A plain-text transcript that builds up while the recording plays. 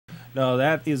No,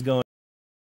 that is going.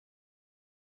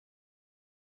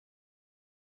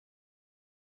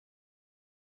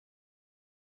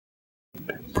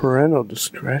 Parental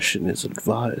discretion is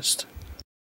advised.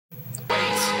 Just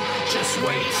wait, just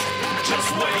wait,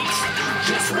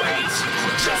 just wait,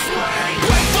 just wait.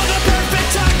 Wait for the perfect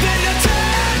time, then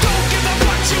attack. Don't give up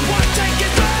what you want, take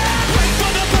it back. Wait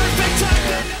for the perfect time,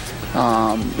 then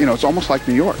attack. You know, it's almost like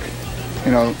New York.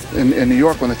 You know, in New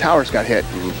York when the towers got hit,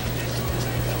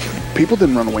 people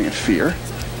didn't run away in fear.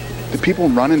 Did people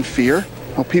run in fear?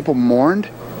 Well, people mourned,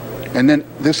 and then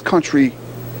this country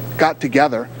got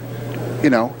together, you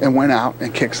know, and went out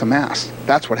and kicked some ass.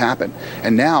 That's what happened.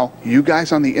 And now, you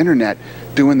guys on the internet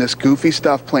doing this goofy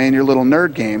stuff, playing your little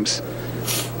nerd games,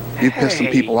 you piss some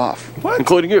people off. What?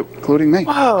 Including you. Including me.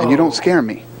 Whoa. And you don't scare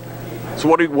me. So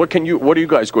what are you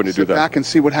guys going to do then? Sit back and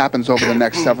see what happens over the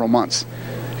next several months.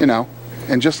 You know,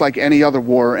 and just like any other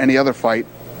war, any other fight,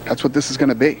 that's what this is going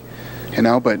to be. You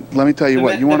know, but let me tell you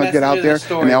what, you want to get out there,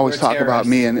 and they always talk about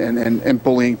me and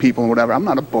bullying people and whatever. I'm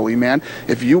not a bully, man.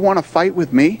 If you want to fight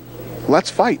with me, let's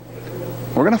fight.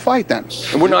 We're going to fight then.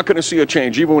 And we're not going to see a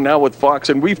change, even now with Fox,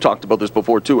 and we've talked about this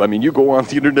before too. I mean, you go on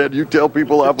the internet, you tell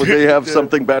people when they have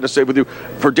something bad to say with you.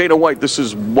 For Dana White, this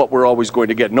is what we're always going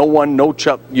to get.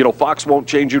 Fox won't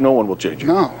change you, no one will change you.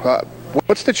 No.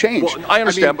 What's the change? Well, I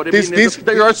understand, but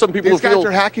there are some people these guys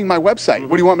are hacking my website.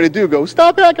 What do you want me to do? Go,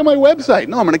 stop hacking my website.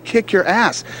 No, I'm going to kick your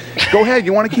ass. Go ahead.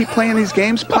 You want to keep playing these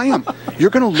games? Play them. You're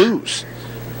going to lose.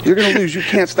 You're going to lose. You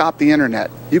can't stop the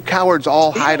internet. You cowards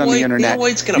all hide on the internet.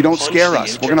 You don't scare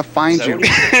us. We're going to find you.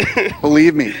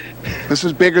 Believe me. This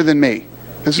is bigger than me.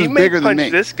 This is bigger than me.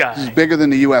 This guy. This is bigger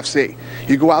than the UFC.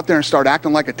 You go out there and start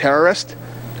acting like a terrorist,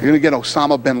 you're going to get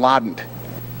Osama bin Laden.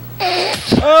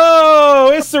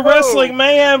 Oh, it's the Wrestling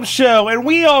Mayhem Show, and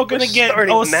we all gonna get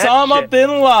Osama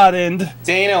bin Laden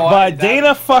by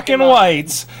Dana fucking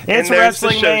White. It's the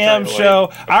Wrestling Mayhem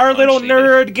Show. Our little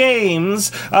nerd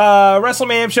games. Wrestling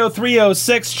Mayhem Show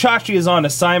 306. Chachi is on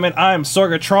assignment. I'm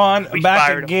Sorgatron,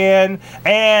 back again.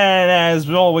 And as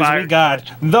always, we got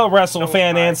the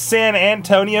Wrestlefan in San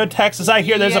Antonio, Texas. I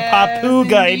hear there's a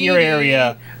Papuga in your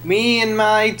area. Me and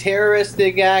my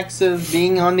terroristic acts of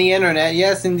being on the internet.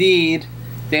 Yes, indeed.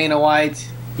 Dana White,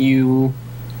 you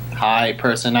high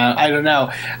person. I don't know.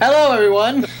 Hello,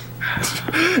 everyone.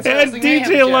 And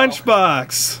DJ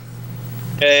Lunchbox.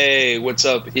 Hey, what's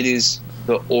up? It is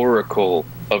the Oracle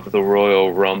of the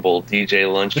Royal Rumble, DJ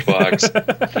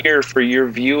Lunchbox, here for your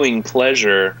viewing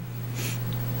pleasure.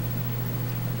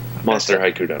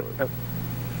 MonsterHaiku.org.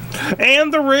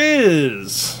 And the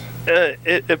Rizz.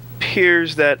 It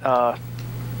appears that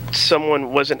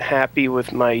someone wasn't happy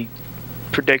with my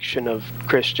prediction of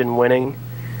Christian winning,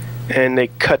 and they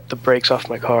cut the brakes off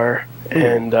my car,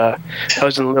 and I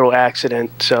was in a little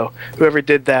accident. So whoever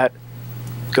did that,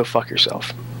 go fuck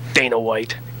yourself. Dana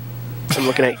White. I'm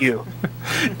looking at you.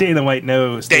 Dana White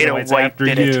knows. Dana White's White after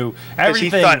did you.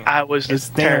 Everything. He thought I was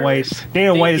the Dana White.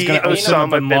 Dana White is going to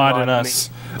Osama bin Laden us.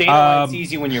 Dana White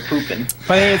sees you when you're pooping.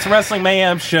 But hey, it's Wrestling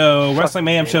Mayhem Show,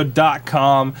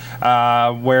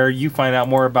 WrestlingMayhemShow.com, where you find out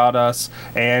more about us,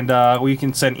 and we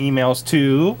can send emails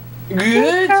to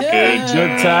Good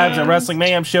times at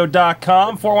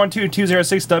WrestlingMayhemShow.com.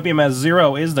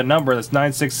 412-206-WMS0 is the number. That's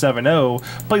 9670.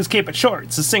 Please keep it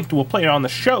short, succinct. We'll play it on the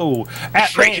show.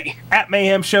 At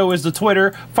Mayhem Show is the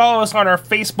Twitter. Follow us on our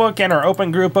Facebook and our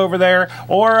open group over there,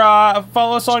 or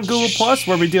follow us on Google Plus,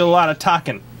 where we do a lot of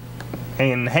talking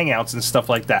and hangouts and stuff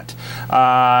like that.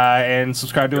 And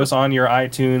subscribe to us on your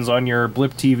iTunes, on your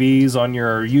Blip TVs, on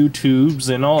your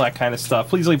YouTubes, and all that kind of stuff.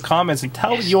 Please leave comments and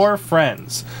tell your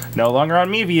friends. No longer on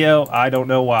Mevio. I don't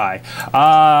know why.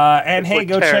 And hey,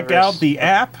 go check out the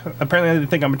app. Apparently they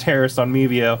think I'm a terrorist on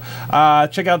Mevio.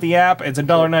 Check out the app. It's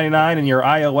 $1.99 in your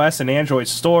iOS and Android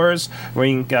stores, where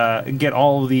you can get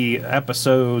all of the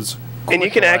episodes. And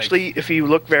you can actually, if you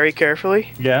look very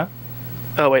carefully. Yeah.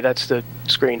 Oh wait, that's the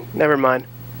screen. Never mind.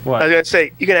 What? I was gonna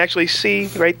say, you can actually see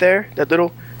right there, that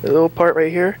little part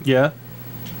right here. Yeah.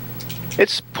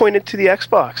 It's pointed to the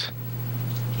Xbox.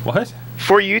 What?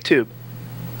 For YouTube.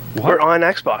 What? We're on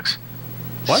Xbox.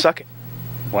 What? Suck it.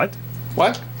 What?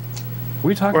 What? What are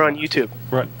you talking We're about? on YouTube.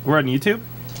 We're on YouTube?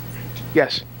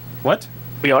 Yes. What?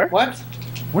 We are? What?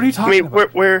 What are you talking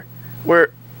about? we're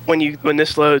when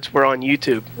this loads, we're on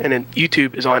YouTube, and then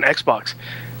YouTube is on Xbox.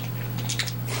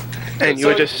 And you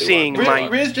were just seeing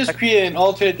Rizz just created an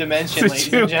alternate dimension,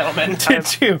 ladies and gentlemen.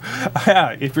 Did you?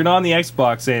 Yeah, if you're not on the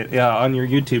Xbox, on your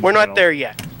YouTube We're channel. not there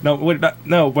yet. No,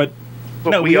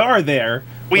 we are there.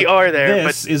 We are there,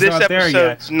 This but is this not there yet.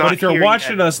 episode's not But if you're here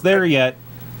watching yet. us there yet,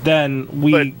 then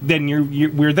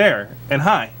we're there. And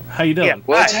hi, how you doing? Yeah.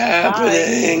 What's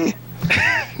happening?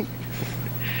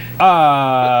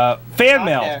 Fan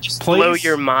mail, Just please. blow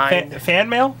your mind. Fan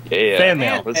mail? Yeah. Fan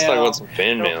mail. Let's talk about some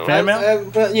fan mail. Fan mail?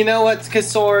 But you know what, because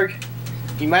Sorg,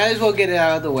 you might as well get it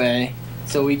out of the way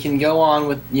so we can go on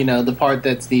with, the part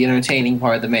that's the entertaining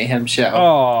part of the Mayhem show.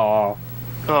 Oh.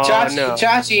 Oh, no.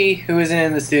 Chachi, who isn't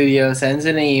in the studio, sends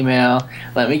an email.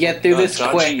 Let me get through this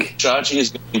quick. Chachi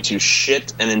is going to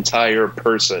shit an entire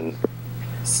person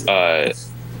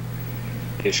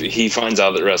if he finds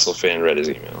out that Wrestlefan read his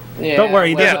email. Yeah, Don't worry,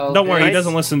 he well, doesn't. Don't worry, he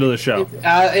doesn't listen to the show.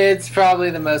 It's probably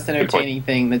the most entertaining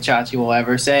thing that Chachi will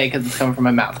ever say because it's coming from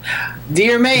my mouth.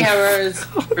 Dear Mayhemers,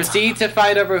 proceed to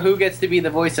fight over who gets to be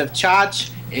the voice of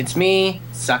Chach. It's me.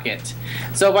 Suck it.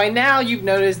 So by now you've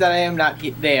noticed that I am not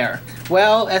there.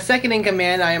 Well, as second in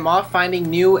command, I am off finding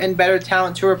new and better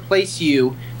talent to replace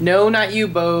you. No, not you,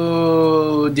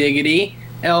 Bo Diggity,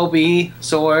 LB,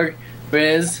 Sorg,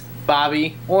 Rizz,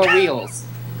 Bobby, or Wheels.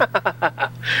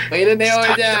 Way to nail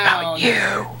it down.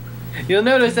 You'll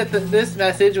notice that this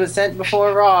message was sent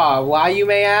before Raw. Why, you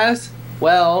may ask?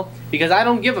 Well, because I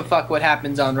don't give a fuck what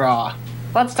happens on Raw.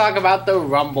 Let's talk about the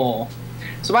Rumble.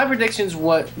 So my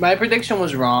prediction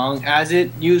was wrong, as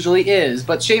it usually is,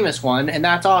 but Sheamus won, and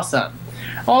that's awesome.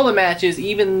 All the matches,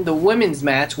 even the women's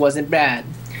match, wasn't bad.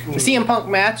 The CM Punk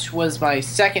match was my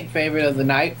second favorite of the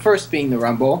night, first being the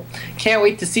Rumble. Can't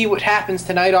wait to see what happens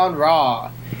tonight on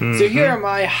Raw. So here are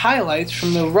my highlights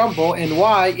from the Rumble and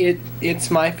why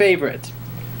it's my favorite.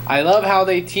 I love how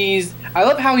they tease. I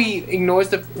love how he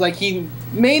ignores he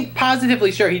made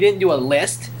positively sure he didn't do a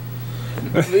list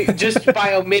just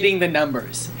by omitting the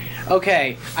numbers.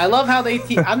 Okay, I love how they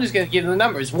I'm just going to give the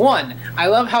numbers. 1, I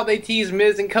love how they tease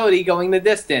Miz and Cody going the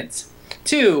distance.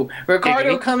 2,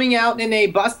 Ricardo coming out in a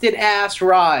busted ass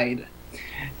ride.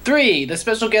 3, the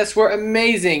special guests were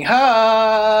amazing.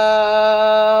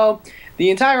 Oh, the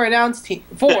entire announced team.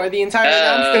 4, the entire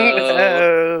announced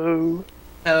team.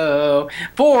 Oh,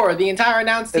 4, the entire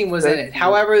announced team was in it.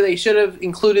 However, they should have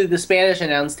included the Spanish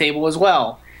announce table as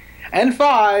well. And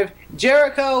 5,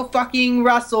 Jericho fucking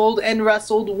wrestled and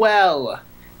wrestled well.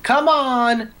 Come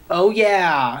on. Oh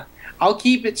yeah. I'll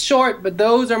keep it short, but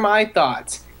those are my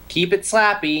thoughts. Keep it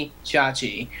slappy,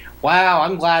 Chachi. Wow,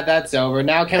 I'm glad that's over.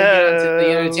 Now can we get on to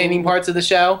the entertaining parts of the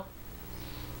show?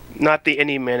 Not the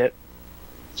Indie Minute.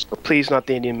 Please, not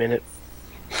the Indie Minute.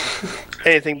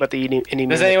 Anything but the Indie Minute.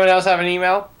 Does anyone else have an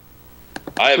email?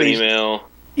 I have an email.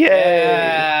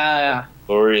 Yeah.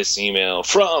 Glorious email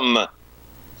from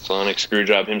Sonic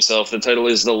Screwjob himself. The title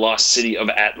is The Lost City of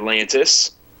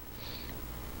Atlantis.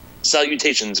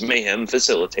 Salutations, Mayhem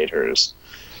Facilitators.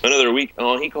 Another week...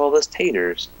 Oh, he called us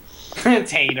taters.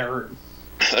 Tater.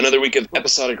 Another week of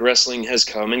episodic wrestling has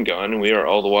come and gone, and we are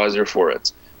all the wiser for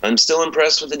it. I'm still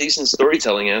impressed with the decent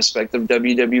storytelling aspect of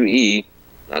WWE,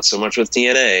 not so much with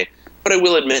TNA, but I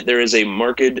will admit there is a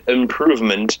marked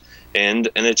improvement and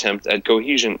an attempt at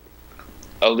cohesion.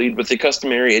 I'll lead with the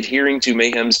customary adhering to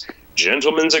Mayhem's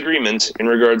gentleman's agreement in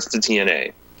regards to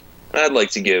TNA. I'd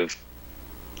like to give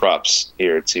props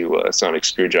here to Sonic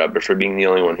Screwjob for being the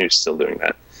only one who's still doing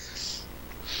that.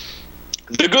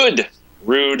 The good!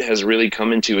 Rude has really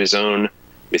come into his own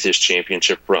with his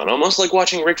championship run, almost like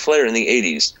watching Ric Flair in the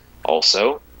 80s.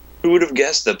 Also, who would have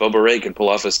guessed that Bubba Ray could pull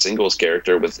off a singles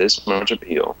character with this much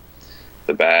appeal?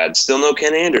 The bad, still no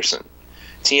Ken Anderson.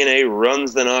 TNA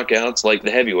runs the knockouts like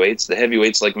the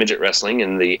heavyweights like midget wrestling,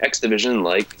 and the X Division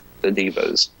like the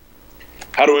divas.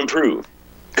 How to improve?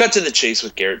 Cut to the chase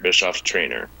with Garrett Bischoff's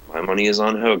trainer. My money is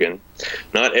on Hogan.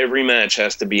 Not every match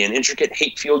has to be an intricate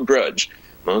hate-fueled grudge.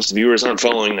 Most viewers aren't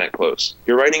following that close.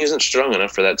 Your writing isn't strong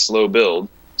enough for that slow build,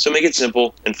 so make it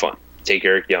simple and fun. Take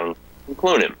Eric Young and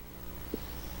clone him.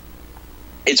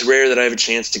 It's rare that I have a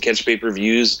chance to catch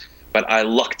pay-per-views, but I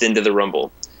lucked into the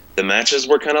Rumble. The matches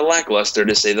were kind of lackluster,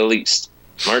 to say the least.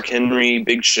 Mark Henry,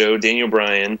 Big Show, Daniel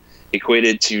Bryan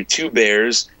equated to 2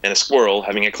 bears and a squirrel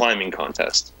having a climbing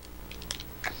contest.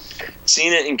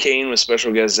 Cena and Kane with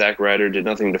special guest Zack Ryder did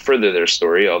nothing to further their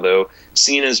story, although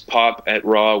Cena's pop at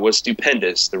Raw was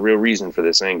stupendous, the real reason for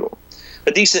this angle.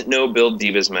 A decent no-build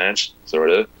Divas match, sort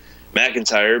of.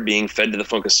 McIntyre being fed to the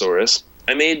Funkasaurus.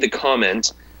 I made the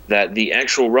comment that the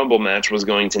actual Rumble match was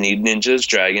going to need ninjas,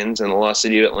 dragons, and the Lost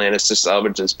City of Atlantis to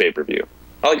salvage this pay-per-view.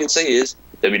 All I can say is,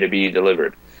 WWE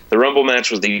delivered. The Rumble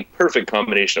match was the perfect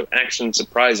combination of action,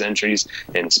 surprise entries,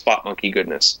 and spot monkey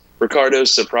goodness.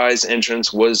 Ricardo's surprise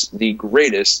entrance was the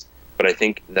greatest, but I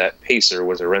think that Pacer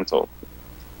was a rental.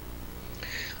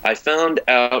 I found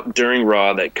out during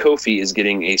Raw that Kofi is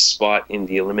getting a spot in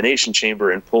the Elimination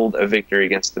Chamber and pulled a victory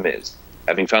against The Miz.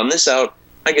 Having found this out,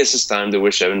 I guess it's time to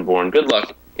wish Evan Bourne good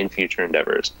luck in future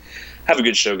endeavors. Have a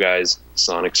good show, guys.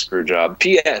 Sonic Screwjob.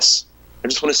 P.S. I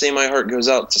just want to say my heart goes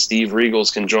out to Steve Regal's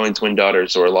conjoined twin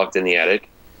daughters who are locked in the attic,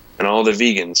 and all the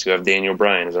vegans who have Daniel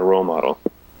Bryan as a role model.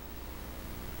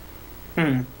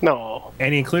 No.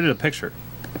 And he included a picture.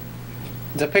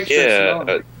 The picture Yeah, of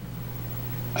Samoa.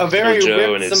 A very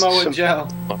Joe and ripped his- Samoa Joe.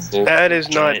 muscle That is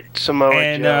not giant. Samoa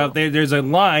And Joe. there's a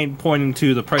line pointing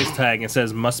to the price tag and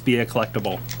says must be a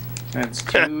collectible. That's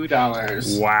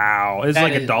 $2. Wow. It's That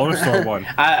like a is- dollar store one.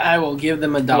 I will give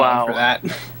them $1 Wow. for that.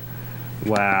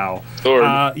 Wow.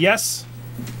 Sorg, Yes.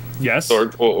 Yes.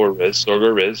 Sorg or Rizz. Sorg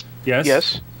or Rizz. Yes.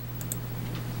 Yes.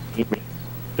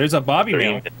 There's a Bobby Their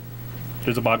mail. email.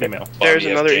 There's a Bobby mail. There's Bobby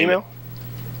F. another James. email.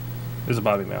 There's a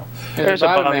Bobby mail. There's a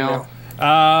Bobby mail.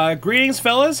 Greetings,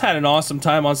 fellas. Had an awesome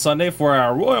time on Sunday for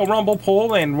our Royal Rumble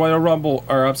poll and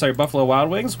Buffalo Wild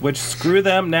Wings, which screw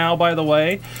them now, by the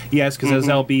way. Yes, because as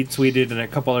LB tweeted and a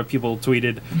couple other people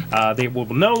tweeted, they will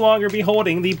no longer be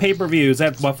holding the pay-per-views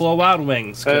at Buffalo Wild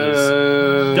Wings.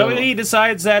 'Cause WWE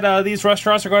decides that these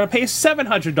restaurants are going to pay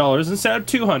 $700 instead of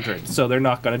 $200, so they're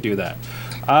not going to do that.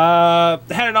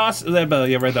 Had an awesome.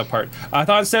 Yeah, read that part. I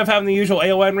thought instead of having the usual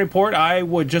AON report, I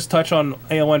would just touch on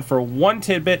AON for one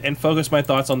tidbit and focus my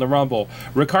thoughts on the Rumble.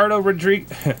 Ricardo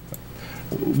Rodriguez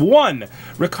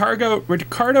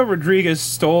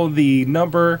stole the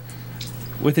number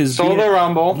with his Stole the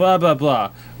Rumble. blah blah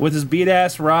blah with his beat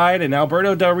ass ride, and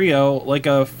Alberto Del Rio like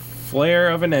a flare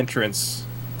of an entrance.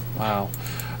 Wow.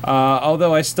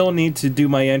 Although I still need to do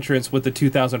my entrance with the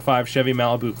 2005 Chevy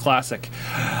Malibu Classic.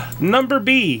 Number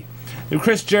B.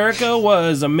 Chris Jericho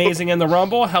was amazing in the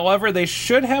Rumble. However, they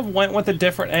should have went with a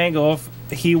different angle if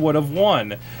he would have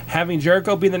won. Having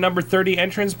Jericho be the number 30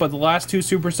 entrance, but the last two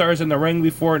superstars in the ring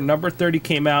before number 30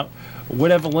 came out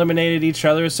would have eliminated each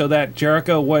other so that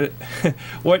Jericho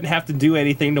wouldn't have to do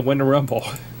anything to win the Rumble.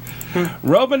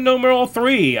 Roman numeral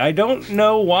 3. I don't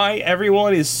know why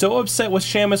everyone is so upset with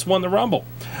Sheamus won the Rumble.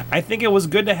 I think it was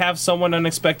good to have someone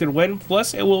unexpected win,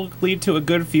 plus it will lead to a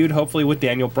good feud, hopefully with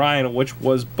Daniel Bryan, which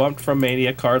was bumped from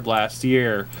Mania card last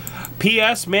year.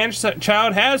 P.S.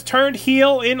 Man-Child has turned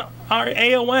heel in our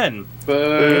AON.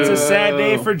 It's a sad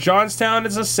day for Johnstown.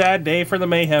 It's a sad day for the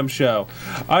Mayhem show.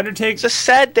 It's a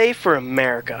sad day for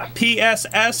America.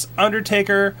 PSS,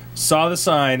 Undertaker saw the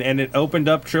sign and it opened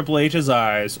up Triple H's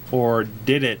eyes. Or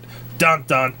did it? Dun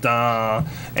dun dun.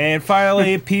 And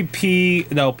finally, PSSS,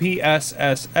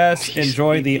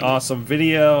 enjoy the awesome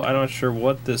video. I'm not sure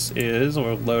what this is.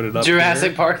 We'll load it up.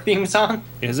 Jurassic here. Park theme song.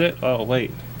 Is it? Oh,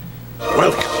 wait.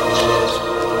 Welcome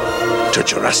to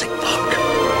Jurassic Park.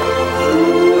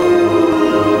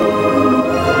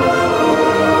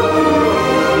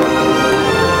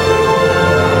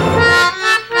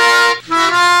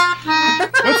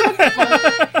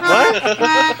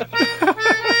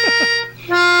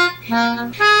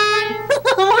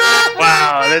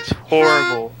 Wow, that's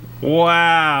horrible.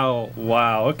 Wow.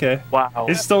 Wow. Okay. Wow.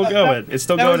 It's still going. It's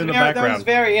still going in the That was background.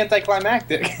 very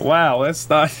anticlimactic. Wow, that's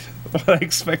not what I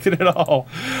expected at all.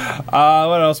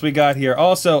 What else we got here?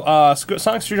 Also,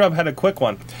 Sonic Screwjob had a quick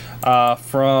one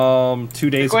from 2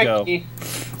 days ago. Quickie.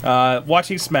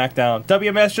 Watching SmackDown.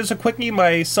 WMS, just a quickie.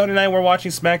 My son and I were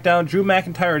watching SmackDown. Drew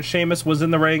McIntyre and Sheamus was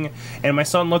in the ring, and my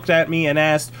son looked at me and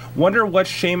asked, "Wonder what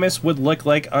Sheamus would look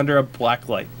like under a black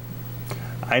light."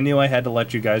 I knew I had to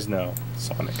let you guys know,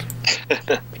 Sonic.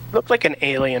 Looked like an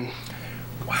alien.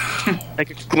 Wow. Like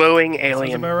a glowing Sounds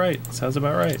alien. about right. Sounds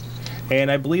about right.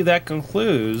 And I believe that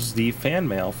concludes the fan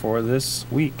mail for this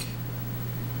week.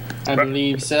 I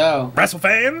believe so.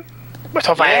 Wrestlefan?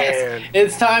 Yes,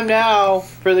 it's time now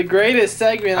for the greatest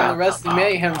segment on the Wrestling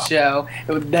Mayhem show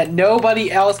that nobody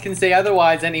else can say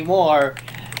otherwise anymore.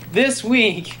 This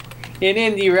week in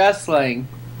indie wrestling.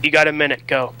 You got a minute,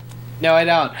 go. No, I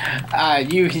don't.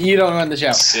 You don't run the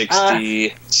show.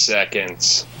 60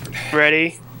 seconds.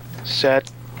 Ready,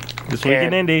 set, This week in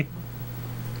And- Indy.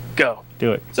 go.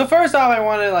 Do it. So first off, I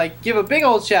want to give a big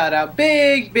old shout out,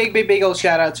 big old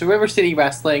shout out to River City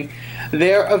Wrestling.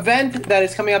 Their event that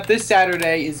is coming up this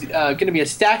Saturday is going to be a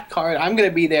stacked card. I'm going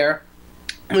to be there.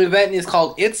 The event is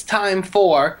called It's Time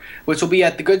For, which will be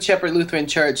at the Good Shepherd Lutheran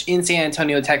Church in San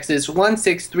Antonio, Texas,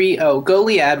 1630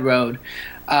 Goliad Road.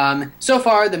 So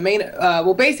far, the main,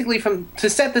 basically to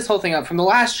set this whole thing up, from the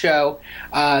last show,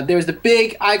 there was the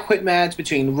big I Quit match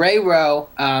between Ray Rowe,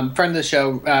 friend of the show,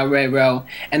 Ray Rowe,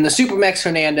 and the Super Mex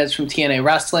Hernandez from TNA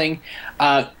Wrestling.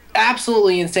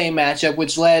 Absolutely insane matchup,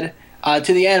 which led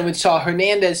to the end, which saw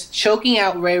Hernandez choking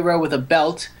out Ray Rowe with a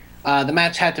belt. The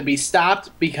match had to be stopped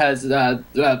because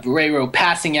Ray Rowe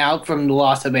passing out from the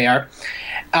loss of air.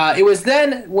 It was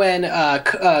then when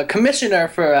commissioner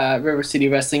for River City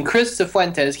Wrestling, Chris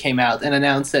Cifuentes, came out and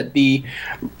announced that the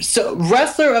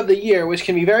Wrestler of the Year, which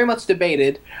can be very much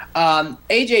debated,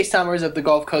 AJ Summers of the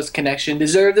Gulf Coast Connection,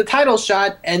 deserved a title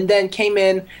shot and then came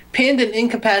in, pinned and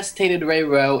incapacitated Ray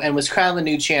Rowe, and was crowned the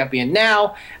new champion.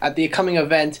 Now, at the upcoming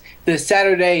event this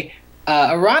Saturday,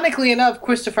 ironically enough,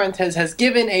 Chris Cifuentes has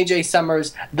given AJ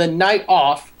Summers the night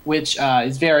off, which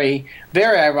is very,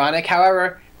 very ironic.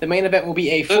 However, the main event will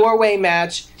be a four-way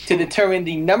match to determine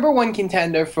the #1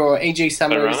 contender for AJ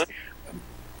Summers. Ironic?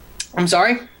 I'm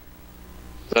sorry? Is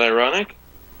that ironic?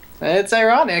 It's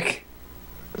ironic.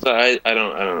 I don't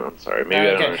know. Sorry, maybe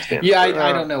I don't understand. Yeah,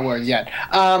 I don't know words yet.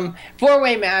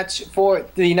 Four-way match for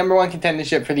the #1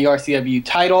 contendership for the RCW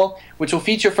title, which will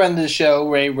feature friend of the show,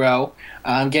 Ray Rowe,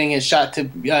 getting his shot to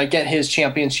get his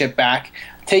championship back,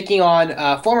 taking on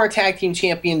former tag team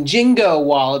champion Jingo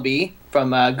Wallaby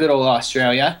from good old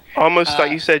Australia. Almost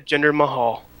thought you said Jinder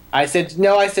Mahal. I said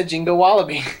Jingo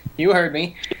Wallaby. You heard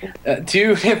me.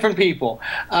 Two different people.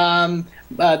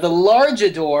 The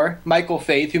Largador, Michael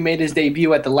Faith, who made his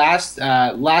debut at the last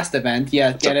event.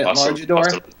 Yeah, get it, Awesome. Largador.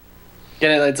 Awesome.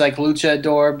 Get it? It's like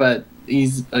Luchador, but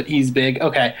he's big.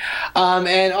 Okay.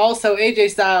 And also AJ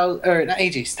Styles, or not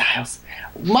AJ Styles.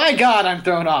 My God, I'm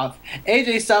thrown off.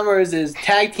 AJ Summers' is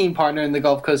tag team partner in the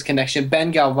Gulf Coast Connection,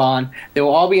 Ben Galvan. They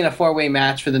will all be in a four-way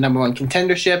match for the #1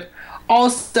 contendership.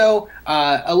 Also,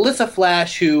 Alyssa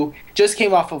Flash, who just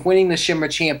came off of winning the Shimmer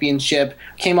Championship,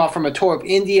 came off from a tour of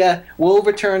India, will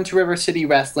return to River City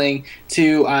Wrestling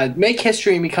to make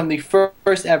history and become the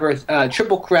first ever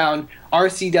Triple Crown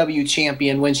RCW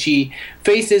champion when she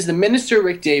faces the Minister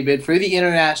Rick David for the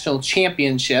International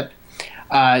Championship.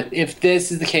 If this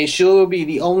is the case, she will be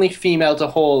the only female to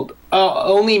hold,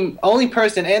 only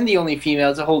person and the only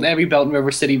female to hold every belt in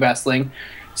River City Wrestling.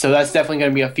 So that's definitely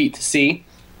going to be a feat to see.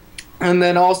 And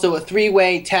then also a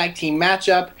three-way tag team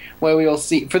matchup where we will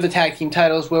see, for the tag team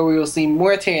titles, where we will see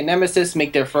Muerte and Nemesis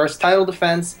make their first title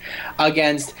defense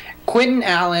against Quentin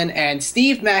Allen and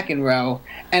Steve McEnroe,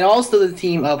 and also the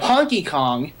team of Honky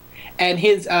Kong and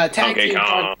his tag team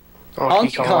partner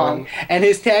Honky Kong and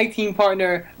his tag team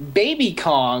partner Baby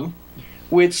Kong,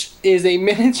 which is a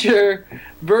miniature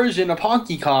version of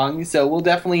Honky Kong. So we'll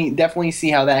definitely see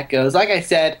how that goes. Like I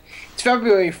said, it's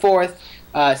February 4th.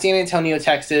 San Antonio,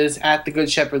 Texas, at the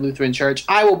Good Shepherd Lutheran Church.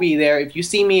 I will be there. If you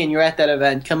see me and you're at that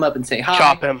event, come up and say hi.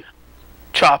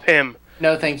 Chop him.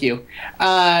 No, thank you.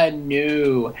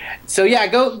 No. So yeah,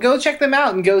 go check them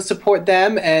out and go support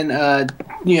them, and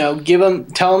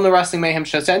tell them the Wrestling Mayhem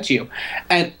Show sent you.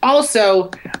 And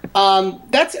also,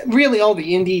 that's really all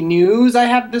the indie news I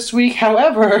have this week.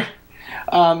 However,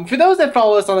 for those that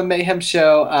follow us on the Mayhem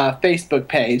Show Facebook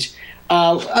page,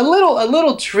 a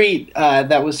little treat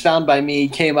that was found by me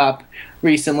came up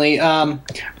recently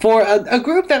for a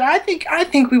group that I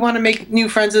think we want to make new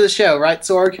friends of the show, right,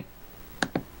 Sorg?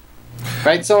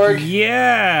 Right, Sorg?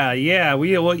 Yeah. I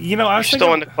was still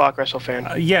on the clock,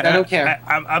 Wrestlefan. Yeah, I don't care.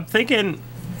 I'm thinking.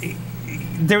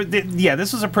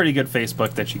 This was a pretty good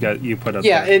Facebook that you put up.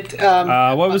 Yeah,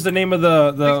 there. What was the name of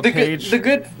the page? The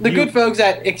good folks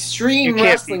at Extreme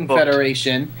Wrestling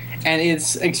Federation, and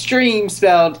it's Extreme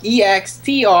spelled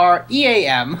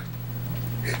EXTREAM.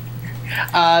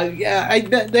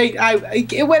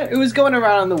 It was going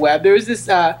around on the web. There was this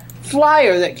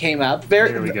flyer that came up.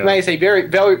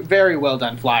 Very well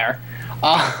done flyer,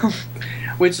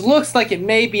 which looks like it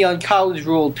may be on college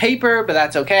ruled paper, but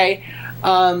that's okay.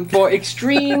 For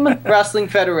Extreme Wrestling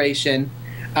Federation,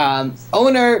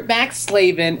 owner Max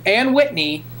Slavin and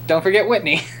Whitney. Don't forget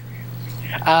Whitney.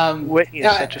 Whitney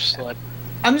is such a slut.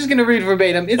 I'm just gonna read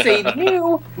verbatim. It's a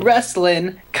new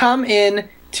wrestling come in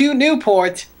to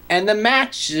Newport, and the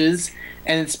matches,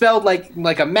 and it's spelled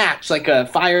like a match, like a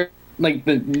fire, like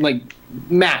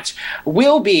match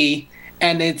will be,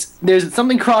 and there's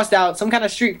something crossed out, some kind of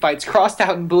street fights crossed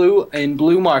out in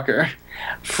blue marker.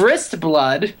 Fist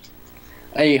blood,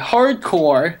 a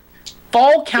hardcore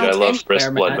fall count anywhere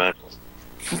match.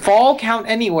 Fall count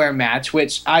anywhere match,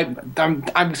 which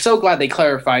I'm so glad they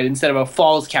clarified instead of a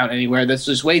falls count anywhere. That's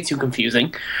just way too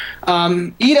confusing.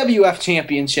 EWF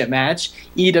Championship match,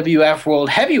 EWF World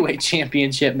Heavyweight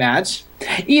Championship match,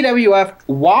 EWF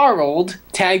World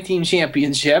Tag Team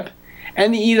Championship,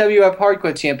 and the EWF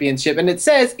Hardcore Championship. And it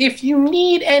says if you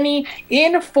need any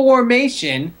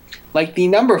information, like the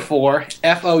number 4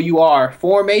 FOUR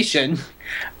formation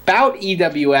about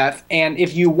EWF, and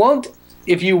if you want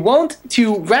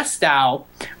to wrestle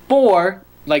for,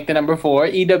 like the number 4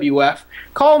 EWF,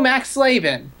 call Max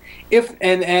Slavin.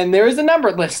 And there is a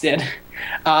number listed.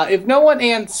 If no one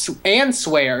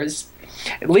answers,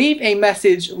 leave a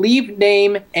message, leave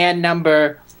name and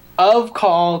number of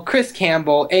call Chris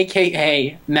Campbell,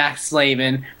 aka Max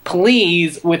Slavin,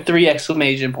 please, with 3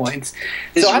 exclamation points.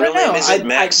 His So I real don't know. name isn't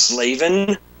Max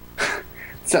Slavin?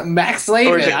 So Max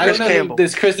Slavin. Or is it I don't Chris know Campbell? who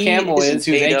this Chris He Campbell is is,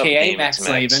 an who's made-up aka name. Max It's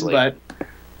Max Slavin, Slavin. but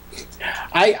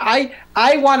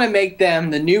I want to make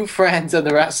them the new friends of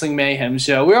the Wrestling Mayhem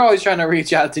show. We're always trying to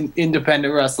reach out to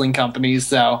independent wrestling companies,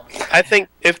 so I think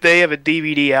if they have a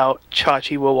DVD out,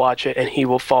 Chachi will watch it and he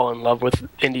will fall in love with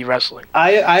indie wrestling.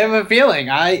 I have a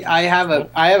feeling. I have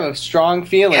a strong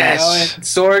feeling. Yes.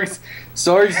 Oh, and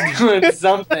Sorg's doing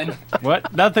something.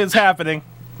 What? Nothing's happening.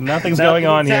 Nothing's going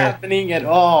on Nothing's here. happening at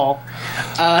all.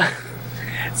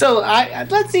 So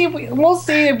let's see if we'll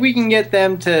see if we can get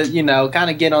them to kind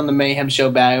of get on the Mayhem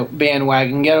Show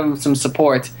bandwagon, get them some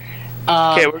support.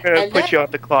 Okay, we're going to and put then- you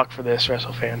off the clock for this,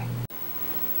 Wrestlefan.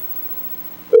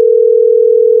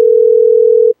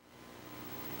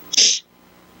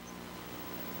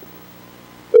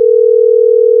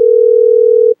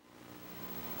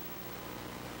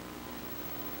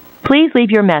 Please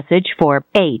leave your message for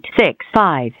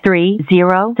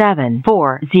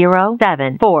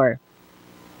 865-307-4074.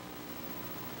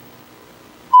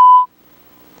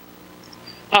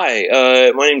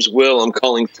 Hi, my name's Will. I'm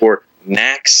calling for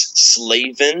Max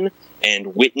Slavin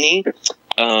and Whitney.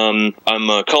 I'm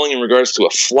calling in regards to a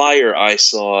flyer I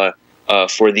saw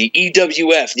for the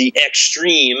EWF, the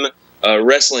Extreme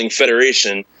Wrestling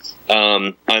Federation.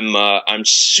 I'm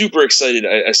super excited.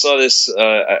 I saw this.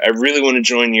 I really want to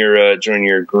join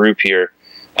your group here.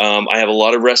 I have a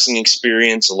lot of wrestling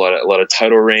experience, a lot of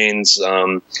title reigns.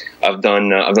 I've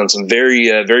done some very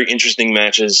interesting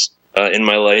matches in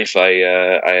my life. I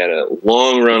had a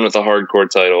long run with the hardcore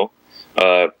title.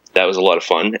 That was a lot of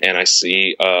fun. And I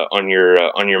see on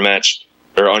your match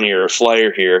or on your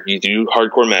flyer here, you do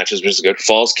hardcore matches, which is good.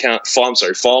 Fall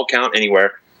count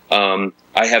anywhere.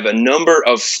 I have a number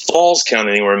of falls count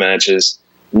anywhere matches.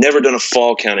 Never done a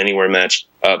fall count anywhere match,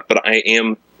 but I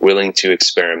am willing to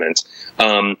experiment.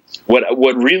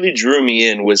 What really drew me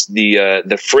in was the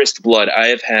Frist Blood. I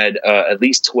have had at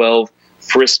least 12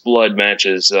 Frist Blood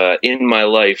matches in my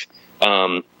life.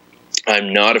 I'm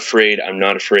not afraid. I'm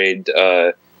not afraid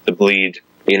to bleed.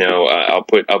 I'll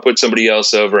put somebody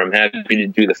else over. I'm happy to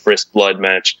do the Frist Blood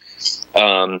match.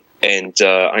 And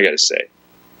I gotta say,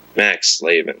 Max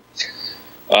Slavin.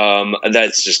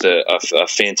 That's just a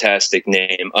fantastic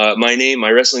name.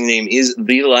 My wrestling name is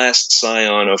The Last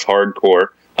Scion of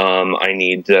Hardcore. I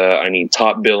need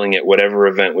top billing at whatever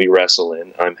event we wrestle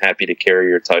in. I'm happy to carry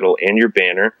your title and your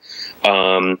banner.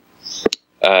 Now,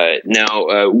 I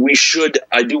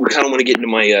do kind of want to get into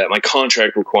my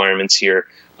contract requirements here.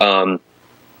 Per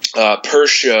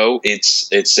show,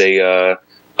 it's a,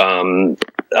 you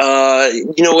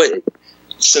know what?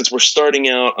 Since we're starting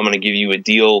out, I'm going to give you a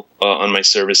deal on my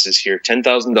services here,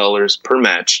 $10,000 per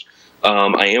match.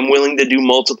 I am willing to do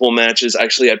multiple matches.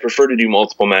 Actually, I prefer to do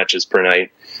multiple matches per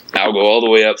night. I'll go all the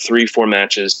way up 3-4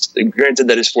 matches. Granted,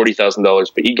 that is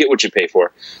 $40,000, but you get what you pay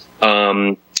for.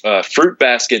 Fruit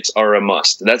baskets are a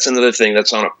must. That's another thing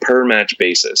that's on a per match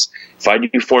basis. If I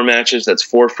do 4 matches, that's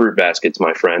 4 fruit baskets,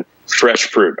 my friend. Fresh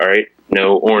fruit, all right?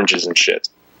 No oranges and shit,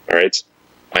 all right?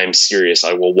 I am serious.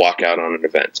 I will walk out on an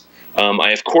event.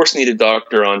 I, of course, need a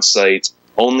doctor on site.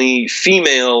 Only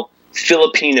female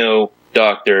Filipino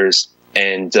doctors,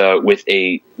 and with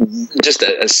a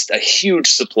huge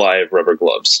supply of rubber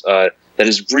gloves. That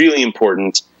is really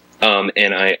important,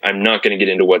 and I'm not going to get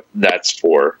into what that's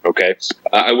for, okay?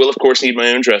 I will, of course, need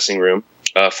my own dressing room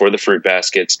for the fruit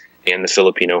baskets and the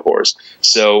Filipino whores.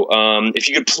 So if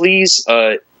you could please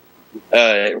send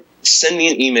me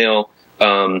an email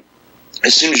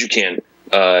as soon as you can.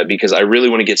 Because I really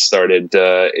want to get started.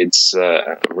 I'm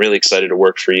really excited to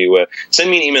work for you. Send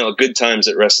me an email at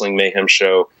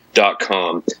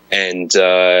goodtimes@wrestlingmayhemshow.com. And,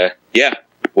 yeah,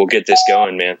 we'll get this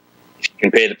going, man. If you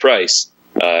can pay the price,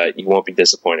 you won't be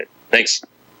disappointed. Thanks.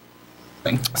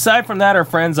 Aside from that, our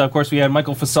friends, of course, we had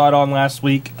Michael Facade on last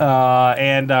week,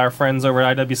 and our friends over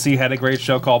at IWC had a great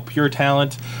show called Pure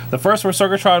Talent. The first for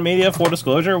Sorgatron Media, full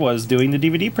disclosure, was doing the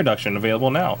DVD production,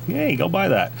 available now. Yay, go buy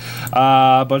that.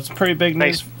 But it's pretty big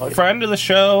news. Nice. Friend of the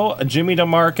show, Jimmy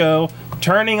DeMarco,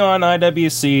 turning on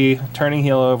IWC, turning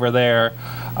heel over there.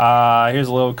 Here's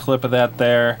a little clip of that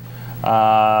there.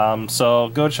 So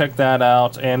go check that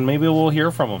out, and maybe we'll hear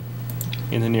from him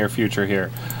in the near future here.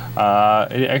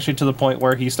 Actually, to the point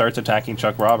where he starts attacking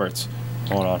Chuck Roberts.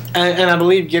 Hold on. And I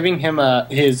believe giving him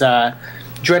his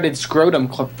dreaded scrotum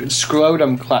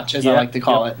clutch, as I like to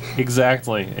call it.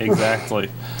 Exactly.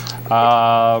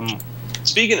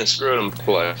 Speaking of scrotum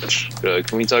clutch,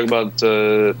 can we talk about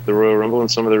the Royal Rumble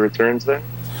and some of the returns there?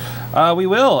 We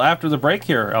will after the break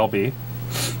here, LB.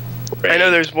 I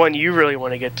know there's one you really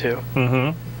want to get to.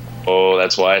 Mm-hmm. Oh,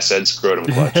 that's why I said scrotum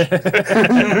clutch.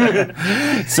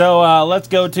 So let's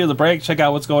go to the break. Check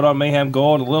out what's going on Mayhem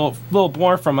Gold. A little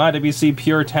more from IWC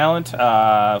Pure Talent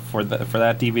for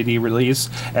that DVD release,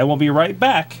 and we'll be right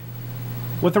back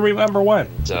with the Remember When.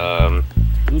 I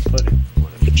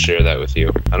could share that with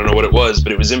you. I don't know what it was,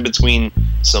 but it was in between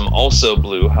some also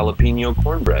blue jalapeno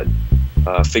cornbread.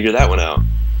 Figure that one out.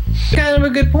 Kind of a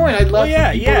good point. I'd love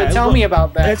for people to tell me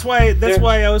about that. That's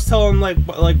why I was telling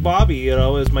like Bobby, you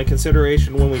know, is my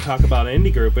consideration when we talk about an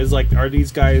indie group is like, are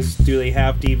these guys? Do they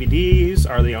have DVDs?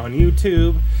 Are they on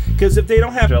YouTube? Because if they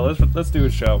don't have, let's do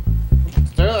a show.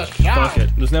 Fuck it.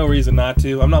 There's no reason not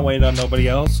to. I'm not waiting on nobody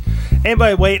else.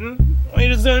 Anybody waiting? We're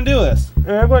just gonna do this.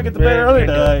 I'm gonna get the bed early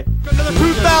today. Another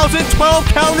 2012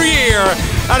 calendar year,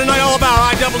 and a night all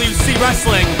about IWC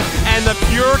wrestling and the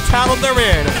pure talent they're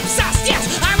in. Obsessed,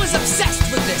 yes, I was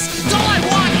obsessed with this. It's all I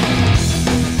wanted.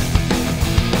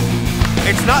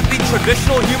 It's not the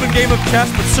traditional human game of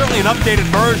chess, but certainly an updated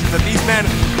version that these men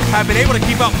have been able to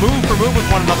keep up move for move with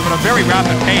one another at a very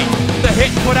rapid pace. The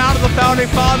hit put out of the Founding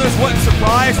Fathers, what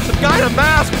surprise, the guy in a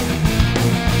mask.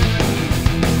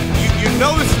 You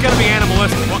know this is going to be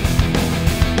animalistic.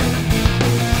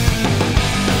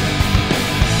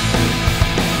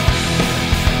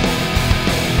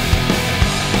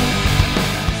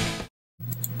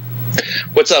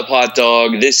 What's up, hot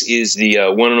dog? This is the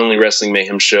one and only Wrestling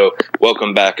Mayhem show.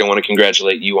 Welcome back. I want to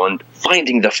congratulate you on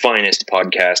finding the finest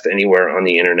podcast anywhere on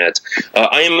the internet.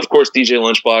 I am, of course, DJ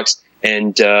Lunchbox,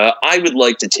 and I would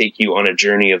like to take you on a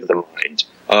journey of the mind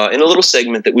in a little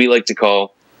segment that we like to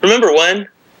call Remember When?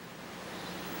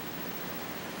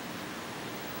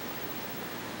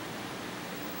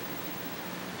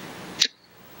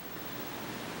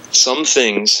 Some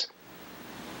things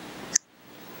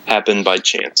happen by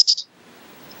chance.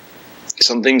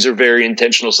 Some things are very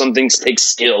intentional. Some things take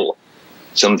skill.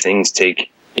 Some things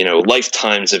take,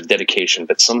 lifetimes of dedication.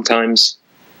 But sometimes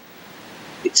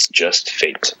it's just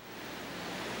fate.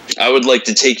 I would like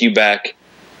to take you back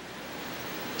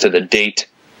to the date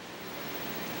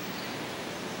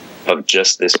of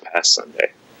just this past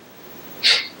Sunday.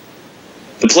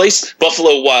 The place,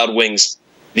 Buffalo Wild Wings.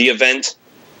 The event,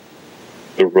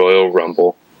 the Royal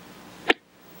Rumble.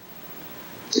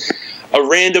 A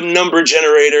random number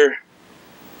generator,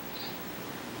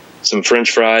 some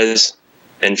French fries,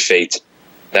 and fate.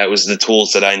 That was the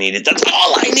tools that I needed. That's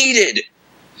all I needed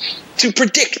to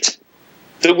predict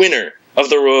the winner of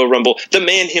the Royal Rumble. The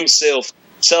man himself,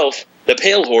 the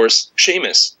pale horse,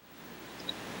 Sheamus.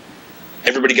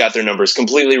 Everybody got their numbers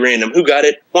completely random. Who got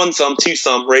it? 1 thumb, 2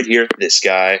 thumb, right here. This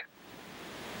guy.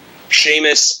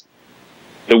 Sheamus,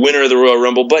 the winner of the Royal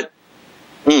Rumble. But,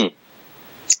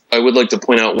 I would like to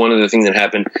point out one other thing that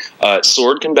happened.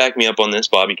 Sorg can back me up on this.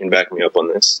 Bobby can back me up on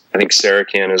this. I think Sarah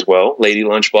can as well. Lady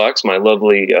Lunchbox, my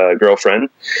lovely girlfriend.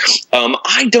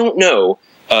 I don't know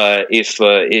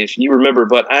if you remember,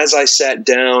 but as I sat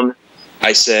down,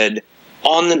 I said,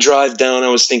 on the drive down, I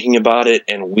was thinking about it,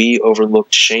 and we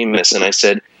overlooked Sheamus. And I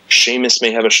said, Sheamus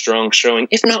may have a strong showing,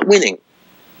 if not winning.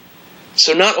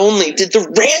 So not only did the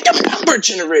random number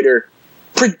generator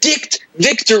predict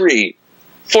victory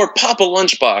for Papa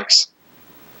Lunchbox,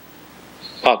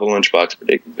 Papa Lunchbox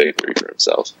predicted victory for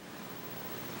himself.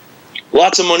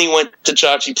 Lots of money went to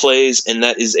Chachi Plays, and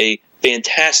that is a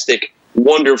fantastic,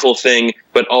 wonderful thing.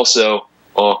 But also,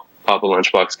 Papa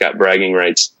Lunchbox got bragging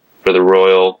rights for the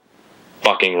Royal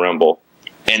fucking Rumble.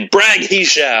 And brag he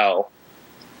shall,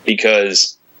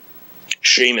 because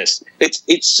Sheamus,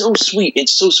 it's so sweet.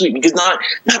 It's so sweet because not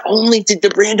only did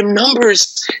the random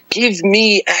numbers give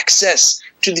me access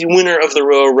to the winner of the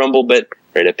Royal Rumble, but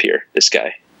right up here, this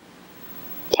guy,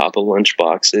 Papa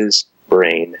Lunchbox's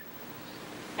brain.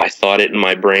 I thought it in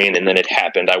my brain, and then it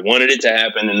happened. I wanted it to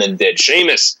happen, and then it did.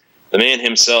 Sheamus, the man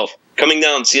himself, coming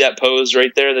down. See that pose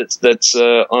right there? That's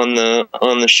on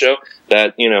the show.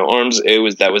 That arms. It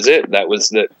was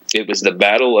the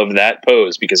battle of that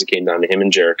pose because it came down to him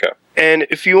and Jericho. And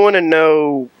if you want to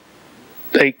know,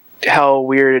 like, how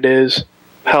weird it is,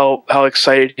 how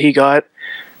excited he got,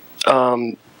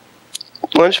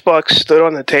 Lunchbox stood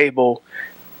on the table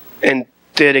and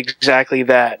did exactly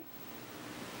that.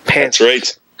 Pants. That's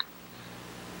right.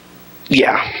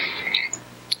 Yeah.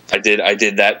 I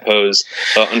did that pose.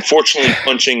 Unfortunately,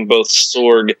 punching both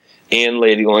Sorg and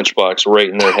Lady Lunchbox right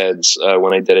in their heads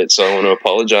when I did it. So I want to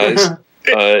apologize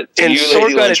to you,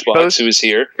 Lady Lunchbox, who is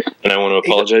here, and I want to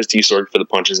apologize to you, Sorg, for the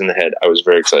punches in the head. I was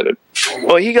very excited.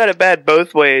 Well, he got it bad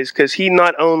both ways because he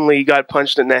not only got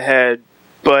punched in the head,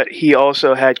 but he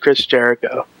also had Chris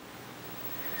Jericho,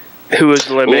 who was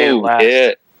eliminated last.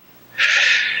 Yeah.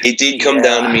 It did come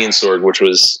down to me and Sorg, which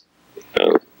was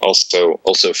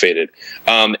also faded.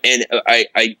 And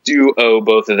I do owe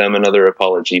both of them another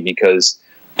apology because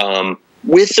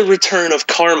with the return of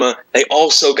Karma, they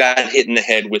also got hit in the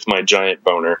head with my giant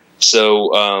boner.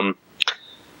 So,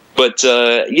 but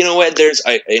you know what?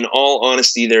 In all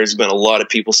honesty, there's been a lot of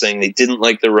people saying they didn't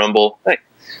like the Rumble.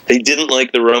 They didn't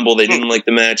like the Rumble. They didn't like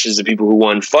the matches. The people who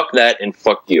won, fuck that and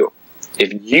fuck you.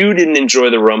 If you didn't enjoy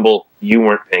the Rumble, you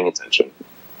weren't paying attention.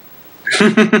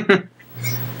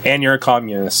 And you're a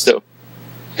communist.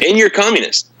 And you're a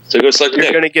communist. So go suck your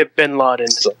dick. You're going to get Bin Laden.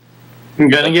 I'm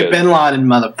going to get Bin Laden,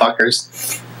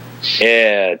 motherfuckers.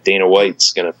 Yeah, Dana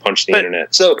White's going to punch the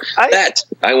internet. So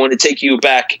I want to take you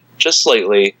back just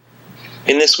slightly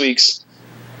in this week's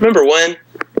Remember When?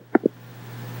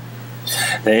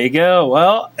 There you go.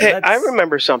 Well, hey, I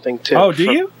remember something too. Oh,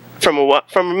 do you?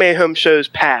 From Mayhem shows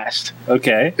past.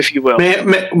 Okay, if you will.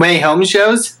 Mayhem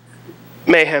shows.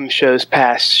 Mayhem shows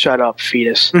past. Shut up,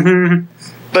 fetus. Mm-hmm.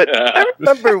 But I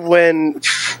remember when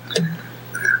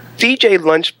DJ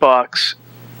Lunchbox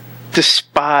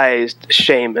despised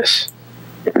Sheamus.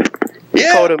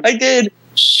 Yeah, called him I did.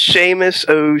 Sheamus,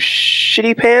 oh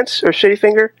shitty pants or shitty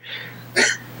finger,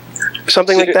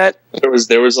 something like that. There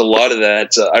was a lot of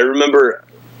that. I remember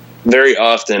very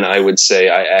often I would say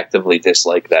I actively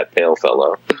dislike that pale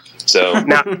fellow. So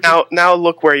now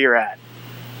look where you're at.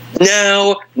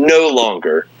 Now, no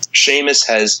longer. Sheamus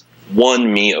has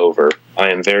won me over.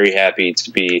 I am very happy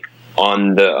to be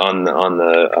on the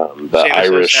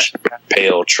Irish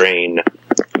pale train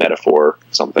metaphor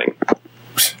something.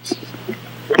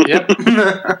 Yep.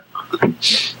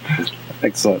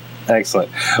 Excellent.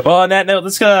 Well, on that note,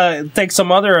 let's take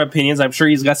some other opinions. I'm sure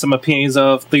he's got some opinions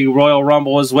of the Royal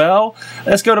Rumble as well.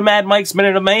 Let's go to Mad Mike's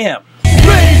Minute of Mayhem.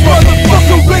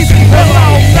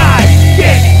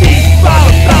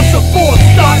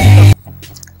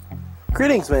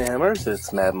 Greetings, Mayhemers.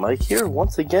 It's Mad Mike here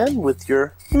once again with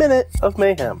your Minute of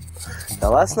Mayhem.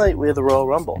 Now, last night we had the Royal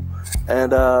Rumble,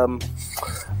 and I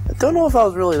don't know if I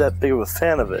was really that big of a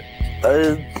fan of it.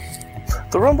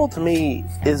 The Rumble to me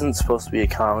isn't supposed to be a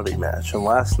comedy match, and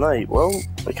last night, well,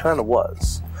 it kind of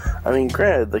was. I mean,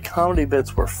 granted, the comedy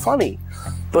bits were funny,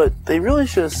 but they really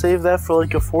should have saved that for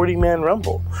like a 40-man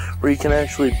Rumble, where you can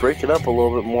actually break it up a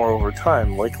little bit more over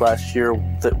time, like last year,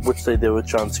 which they did with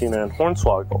John Cena and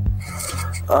Hornswoggle.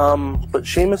 But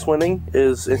Sheamus winning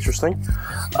is interesting.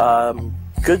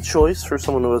 Good choice for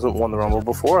someone who hasn't won the Rumble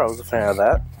before. I was a fan of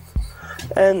that.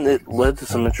 And it led to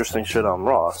some interesting shit on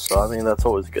Raw, so I mean, that's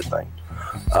always a good thing.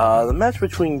 The match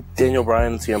between Daniel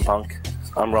Bryan and CM Punk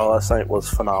on Raw last night was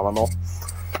phenomenal,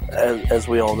 as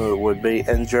we all knew it would be,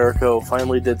 and Jericho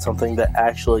finally did something that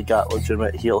actually got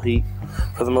legitimate heel heat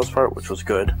for the most part, which was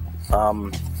good.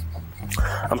 I'm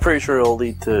pretty sure it'll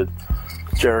lead to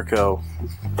Jericho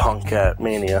Punk at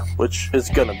Mania, which is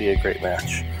going to be a great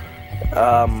match.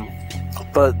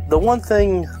 But the one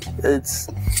thing, it's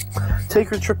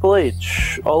Taker Triple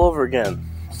H all over again.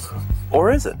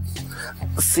 Or is it?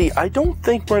 See, I don't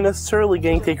think we're necessarily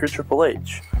getting Taker Triple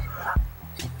H.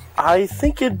 I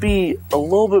think it'd be a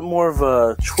little bit more of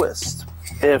a twist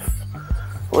if,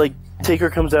 like, Taker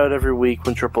comes out every week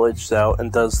when Triple H's out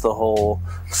and does the whole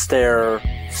stare,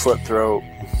 slit throat,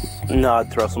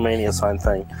 nod to WrestleMania sign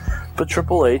thing. But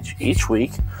Triple H, each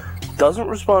week, doesn't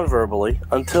respond verbally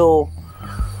until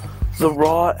the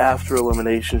Raw after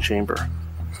Elimination Chamber.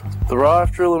 The Raw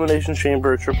after Elimination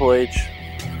Chamber, Triple H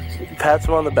pats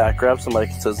him on the back, grabs the mic,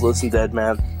 and says, "Listen, dead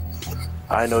man,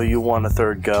 I know you want a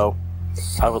third go.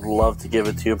 I would love to give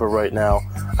it to you, but right now,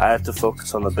 I have to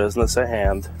focus on the business at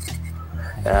hand,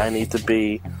 and I need to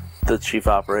be the Chief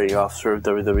Operating Officer of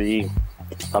WWE.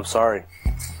 I'm sorry.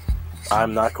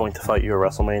 I'm not going to fight you at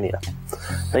WrestleMania."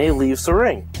 And he leaves the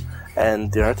ring,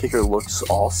 and The Undertaker looks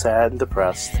all sad and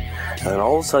depressed, and then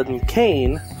all of a sudden,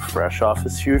 Kane, fresh off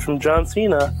his feud from John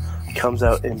Cena, comes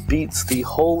out and beats the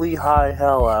holy high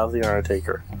hell out of The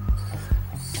Undertaker.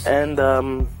 And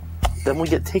then we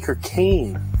get Taker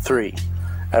Kane 3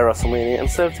 at WrestleMania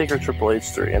instead of Taker Triple H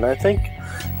 3. And I think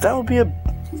that would be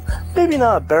maybe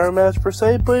not a better match per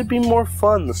se, but it'd be more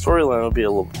fun. The storyline would be a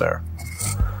little better.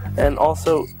 And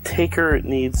also, Taker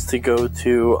needs to go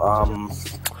to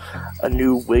a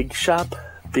new wig shop,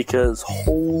 because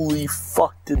holy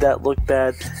fuck did that look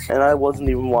bad, and I wasn't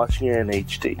even watching it in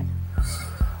HD.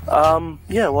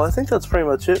 Yeah, well, I think that's pretty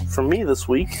much it for me this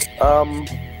week.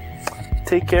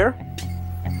 Take care.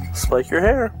 Spike your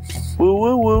hair. Woo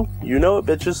woo woo. You know it,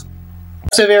 bitches.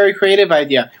 It's a very creative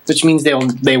idea, which means they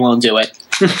won't do it.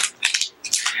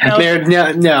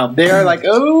 They're like,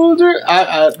 oh,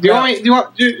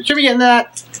 should we get into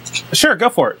that? Sure, go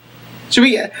for it.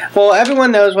 Well,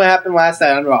 everyone knows what happened last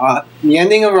night on Raw. The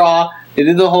ending of Raw, They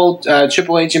did the whole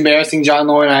Triple H embarrassing John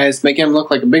Laurinaitis, making him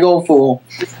look like a big old fool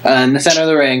in the center of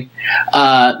the ring,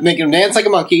 making him dance like a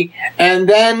monkey. And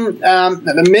then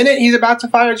the minute he's about to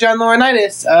fire John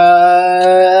Laurinaitis,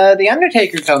 the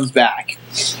Undertaker comes back.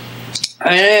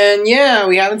 And yeah,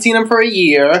 we haven't seen him for a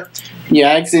year.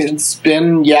 Yeah, it's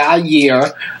been a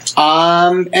year.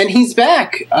 And he's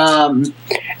back. And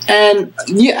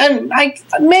I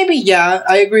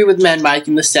agree with Men Mike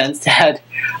in the sense that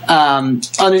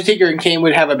Undertaker and Kane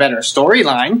would have a better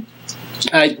storyline.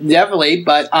 Definitely,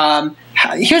 but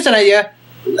here's an idea.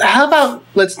 How about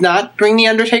let's not bring the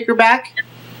Undertaker back?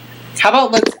 How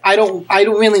about I don't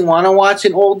really want to watch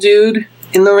an old dude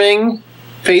in the ring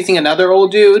facing another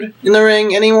old dude in the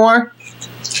ring anymore.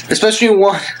 Especially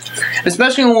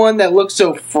one that looks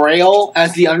so frail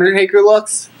as the Undertaker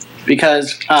looks.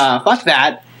 Because fuck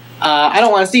that. I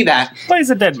don't want to see that. Well,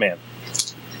 he's a dead man.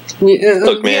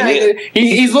 Look, man,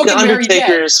 he's looking the very dead.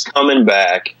 Undertaker's coming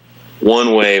back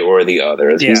one way or the other.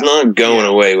 Yeah. He's not going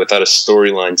away without a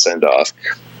storyline send off.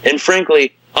 And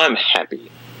frankly, I'm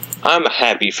happy. I'm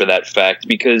happy for that fact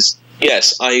because,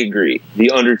 yes, I agree.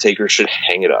 The Undertaker should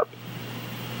hang it up.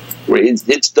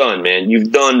 It's done, man.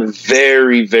 You've done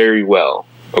very, very well.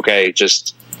 Okay,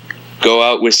 just go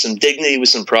out with some dignity, with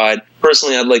some pride.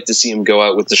 Personally, I'd like to see him go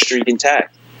out with the streak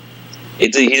intact. He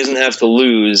doesn't have to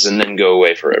lose and then go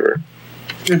away forever.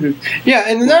 Mm-hmm. Yeah,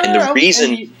 and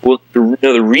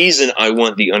the reason I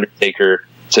want the Undertaker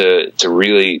to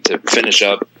finish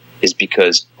up is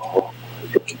because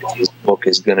his book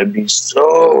is going to be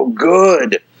so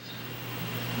good.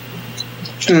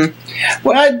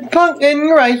 Well, Punk, and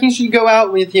you're right. He should go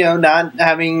out with not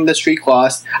having the streak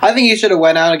lost. I think he should have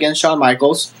went out against Shawn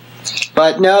Michaels,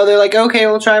 but no, they're like, okay,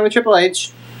 we'll try with Triple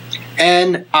H.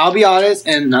 And I'll be honest,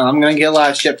 and I'm gonna get a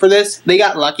lot of shit for this. They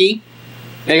got lucky.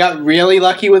 They got really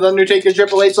lucky with Undertaker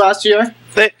Triple H last year.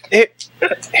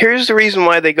 Here's the reason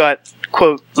why they got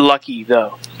quote lucky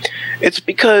though. It's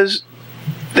because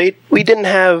we didn't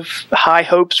have high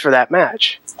hopes for that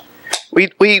match. We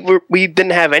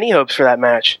didn't have any hopes for that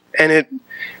match, and it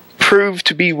proved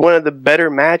to be one of the better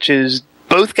matches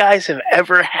both guys have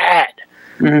ever had.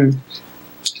 Mm-hmm.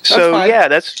 So yeah,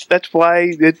 that's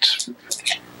why it's.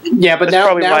 Yeah, but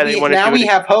now we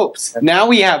have hopes. Now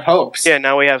we have hopes. Yeah,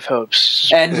 now we have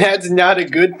hopes, and that's not a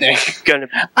good thing.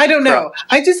 I don't know.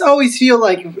 I just always feel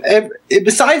like,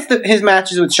 besides his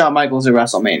matches with Shawn Michaels at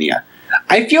WrestleMania,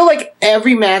 I feel like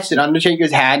every match that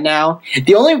Undertaker's had now,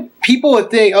 the only people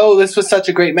would think, oh, this was such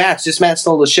a great match. This match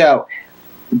stole the show.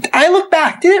 I look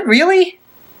back. Did it really?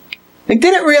 Did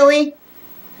it really?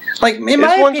 Like, in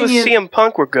my ones opinion, with CM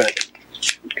Punk were good.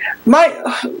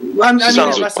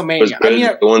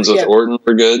 WrestleMania. The ones with Orton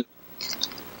were good.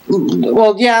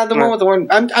 Well, yeah, the one with Orton.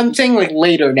 I'm saying like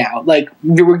later now. Like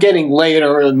we're getting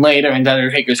later and later in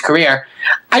Undertaker's career.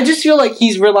 I just feel like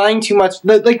he's relying too much.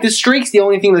 Like the streak's the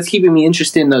only thing that's keeping me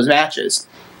interested in those matches.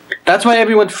 That's why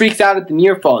everyone freaks out at the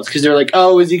near falls because they're like,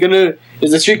 "Oh, is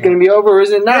the streak gonna be over or is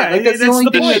it not?" Yeah, like that's the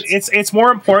only point. It's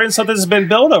more important. Something that's been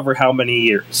built over how many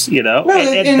years, No,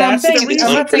 and that's the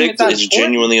reason. It's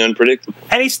genuinely unpredictable.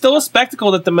 And he's still a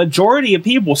spectacle that the majority of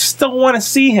people still want to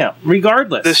see him,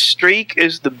 regardless. The streak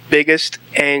is the biggest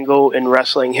angle in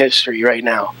wrestling history right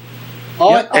now.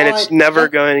 And it's never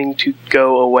going to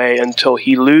go away until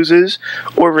he loses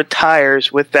or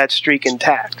retires with that streak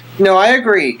intact. No, I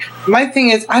agree. My thing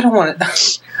is, I don't want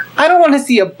to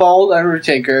see a bald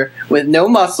Undertaker with no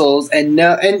muscles and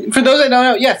for those that don't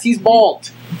know, yes, he's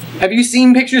bald. Have you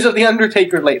seen pictures of the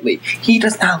Undertaker lately? He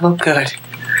does not look good.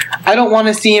 I don't want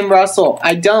to see him wrestle.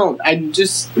 I don't. I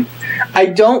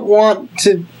don't want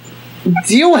to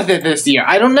deal with it this year.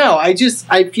 I don't know. I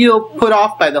feel put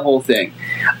off by the whole thing.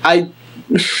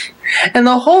 And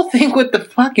the whole thing with the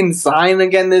fucking sign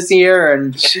again this year,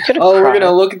 and we're gonna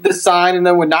look at the sign, and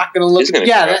then we're not gonna look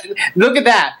at look at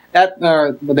that.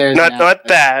 There's not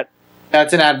that.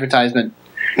 That's an advertisement.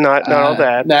 Not all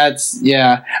that. That's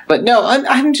but no,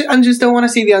 I'm just don't want to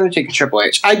see the Undertaker Triple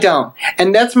H. I don't,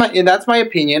 and that's my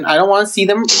opinion. I don't want to see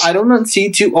them. I don't want to see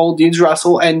two old dudes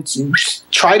wrestle and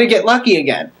try to get lucky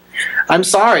again. I'm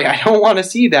sorry, I don't want to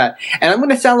see that. And I'm going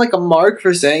to sound like a mark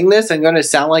for saying this. I'm going to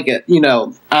sound like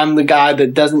I'm the guy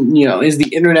that doesn't, is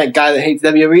the internet guy that hates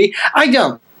WWE. I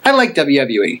don't. I like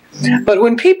WWE. But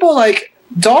when people like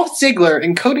Dolph Ziggler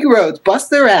and Cody Rhodes bust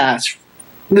their ass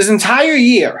this entire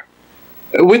year,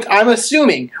 I'm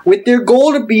assuming, with their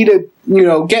goal to be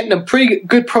getting a pretty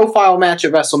good profile match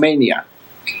at WrestleMania,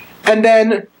 and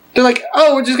then they're like,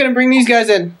 oh, we're just going to bring these guys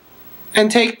in and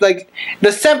take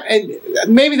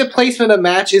maybe the placement of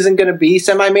match isn't going to be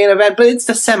semi-main event, but it's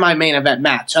the semi-main event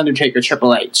match, Undertaker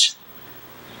Triple H.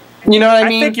 You know what I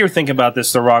mean? I think you're thinking about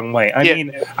this the wrong way.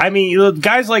 I mean,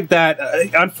 guys like that.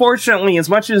 Unfortunately, as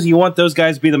much as you want those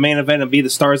guys to be the main event and be the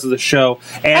stars of the show,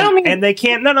 and they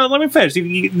can't. No, let me finish.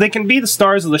 They can be the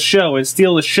stars of the show and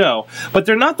steal the show, but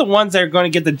they're not the ones that are going to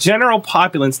get the general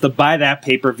populace to buy that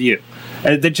pay-per-view.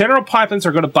 The general populace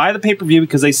are going to buy the pay-per-view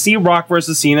because they see Rock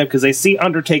versus Cena, because they see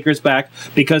Undertaker's back,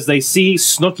 because they see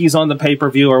Snooki's on the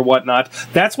pay-per-view or whatnot.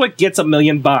 That's what gets $1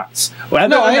 million buys. Other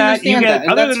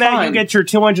than that, you get your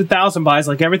 200,000 buys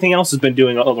like everything else has been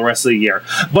doing all the rest of the year.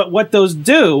 But what those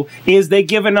do is they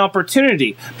give an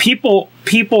opportunity. People,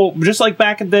 just like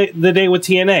back in the day with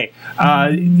TNA,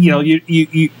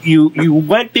 you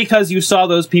went because you saw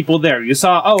those people there. You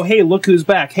saw, oh, hey, look who's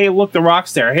back. Hey, look, The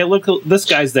Rock's there. Hey, look, this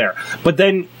guy's there. But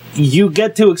then you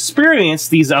get to experience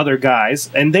these other guys,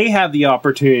 and they have the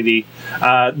opportunity,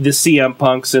 the CM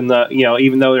Punks and the,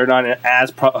 even though they're not an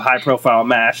as high-profile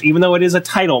match, even though it is a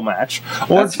title match,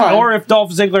 or if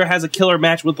Dolph Ziggler has a killer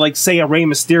match with, like, say, a Rey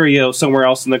Mysterio somewhere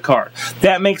else in the card,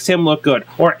 that makes him look good,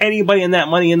 or anybody in that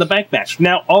Money in the Bank match.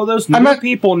 Now, all those new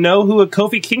people know who a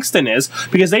Kofi Kingston is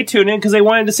because they tune in because they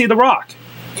wanted to see The Rock.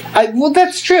 Well,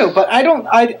 that's true, but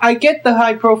I get the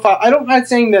high profile. I'm not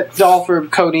saying that Dolph or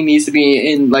Cody needs to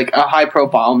be in like a high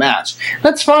profile match.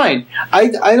 That's fine. I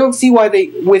don't see why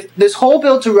with this whole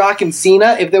build to Rock and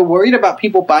Cena, if they're worried about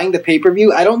people buying the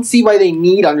pay-per-view, I don't see why they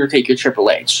need Undertaker Triple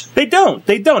H. They don't.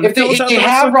 If they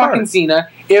have Rock and Cena,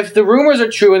 if the rumors are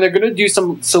true and they're going to do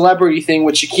some celebrity thing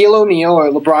with Shaquille O'Neal or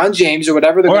LeBron James or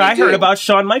whatever they're going to do. Or I heard about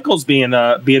Shawn Michaels being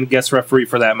guest referee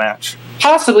for that match.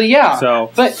 Possibly, yeah.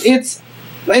 But it's...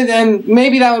 And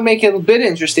maybe that would make it a bit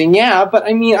interesting, yeah. But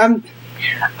I mean,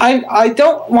 I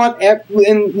don't want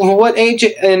and what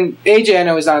AJ I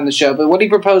know is not on the show, but what he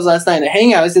proposed last night at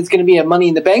Hangout is it's going to be a Money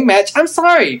in the Bank match. I'm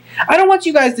sorry, I don't want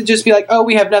you guys to just be like, oh,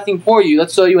 we have nothing for you.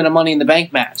 Let's throw you in a Money in the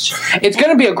Bank match. It's going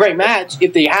to be a great match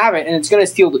if they have it, and it's going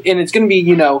to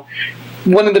be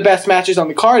one of the best matches on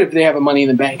the card if they have a Money in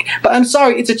the Bank. But I'm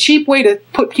sorry, it's a cheap way to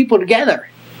put people together.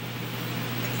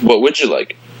 What would you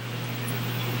like?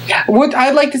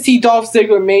 I'd like to see Dolph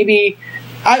Ziggler maybe.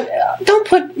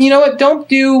 Don't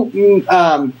do.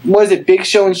 Was it Big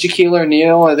Show and Shaquille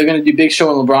O'Neal, or they're going to do Big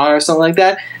Show and LeBron or something like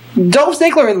that? Dolph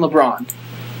Ziggler and LeBron.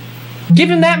 Give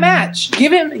him that match.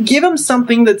 Give him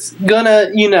something that's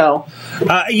gonna, give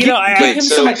him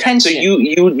some attention. So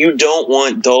you don't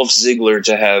want Dolph Ziggler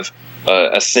to have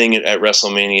a thing at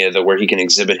WrestleMania where he can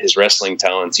exhibit his wrestling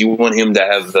talents. You want him to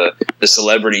have the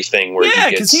celebrity thing where he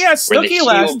had Snooki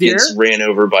last year. Gets ran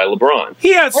over by LeBron.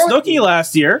 He had Snooki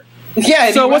last year. Yeah.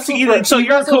 So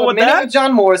you're cool with that? With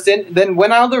John Morrison, then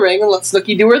went out of the ring and let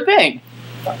Snooki do her thing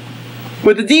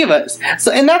with the Divas.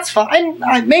 So, and that's fine.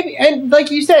 Maybe, and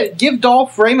like you said, give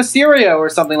Dolph Rey Mysterio or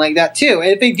something like that too. And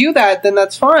if they do that, then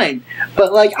that's fine.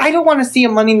 But like, I don't want to see a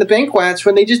Money in the Bank match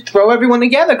when they just throw everyone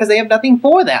together because they have nothing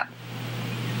for them.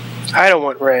 I don't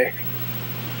want Rey.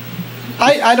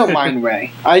 I don't mind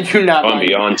Rey. I do not mind I'm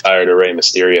beyond tired of Rey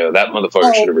Mysterio. That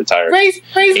motherfucker should have retired. Rey's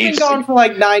been gone for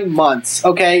like 9 months,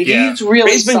 okay? Yeah. He's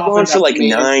really Rey's been gone for like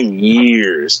 9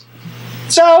 years.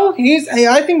 So,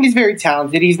 I think he's very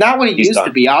talented. He's not what he used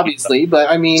to be, obviously, but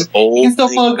I mean, he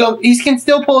can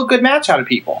still pull a good match out of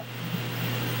people.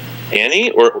 Can he?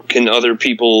 Or can other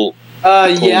people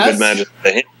pull good matches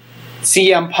to him?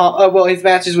 CM Punk, his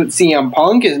matches with CM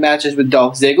Punk, his matches with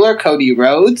Dolph Ziggler, Cody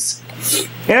Rhodes.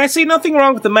 And I see nothing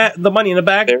wrong with the Money in the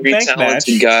Bank Very talented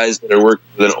match. Guys that are working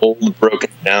with an old,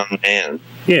 broken down man.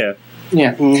 Yeah.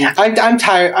 Yeah. I'm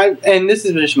tired. And this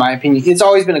is just my opinion. It's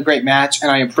always been a great match,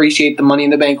 and I appreciate the Money in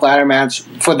the Bank ladder match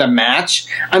for the match.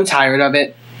 I'm tired of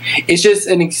it. It's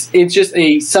just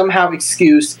a somehow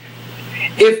excuse.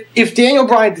 If Daniel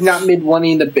Bryan did not make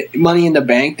Money in the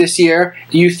Bank this year,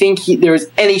 do you think there was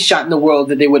any shot in the world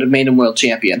that they would have made him world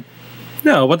champion?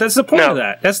 No, but that's the point of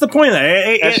that. That's the point of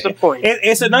that. That's the point.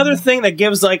 It's another thing that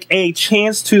gives like a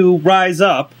chance to rise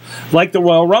up, like the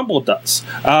Royal Rumble does.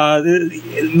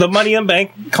 The Money in the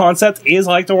Bank concept is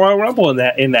like the Royal Rumble in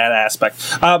that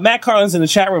aspect. Matt Carlins in the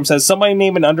chat room says somebody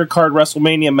name an undercard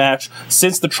WrestleMania match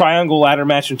since the Triangle Ladder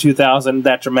match in 2000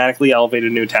 that dramatically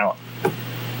elevated new talent.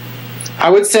 I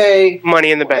would say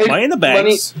Money in the Bank. Money in the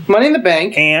Bank. Money in the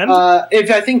Bank. And if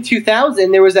I think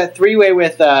 2000, there was that 3-way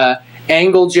with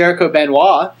Angle, Jericho,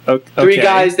 Benoit. Okay. 3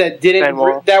 guys that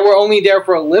that were only there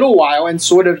for a little while and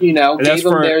sort of gave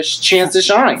them their chance to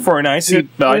shine. For an IC.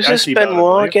 Who's this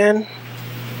Benoit again?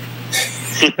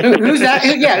 Who's that?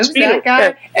 Who's that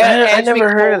guy? I never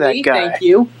heard of that guy. Thank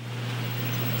you.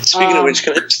 Speaking of which,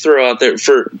 can I just throw out there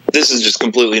this is just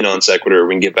completely non sequitur.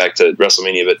 We can get back to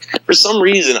WrestleMania, but for some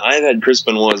reason, I've had Chris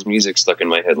Benoit's music stuck in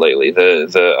my head lately.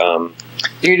 The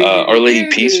Our Lady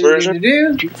Peace version.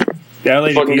 Yeah,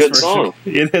 Lady Fucking Peace good song.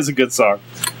 It is a good song.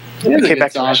 It is a Okay, good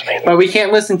back to song, wrestling. but we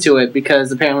can't listen to it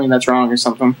because apparently that's wrong or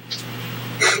something.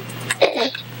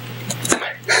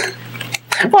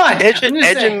 What? Edge I'm just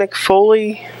and saying.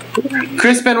 McFoley.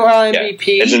 Chris Benoit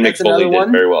MVP. Edge and That's McFoley another did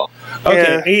one. very well.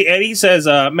 Okay, and he says,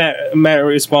 Matt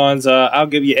responds, I'll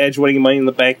give you Edge winning Money in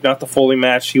the Bank, not the Foley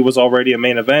match. He was already a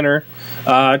main eventer.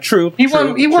 True. He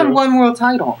won one world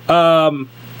title at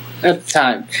the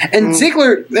time. And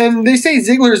Ziggler, and they say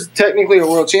Ziggler's technically a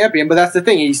world champion, but that's the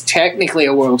thing. He's technically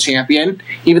a world champion,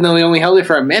 even though he only held it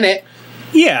for a minute.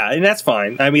 Yeah, and that's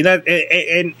fine. I mean,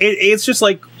 it's just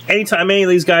like anytime any of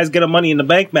these guys get a Money in the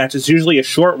Bank match, it's usually a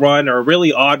short run or a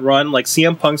really odd run. Like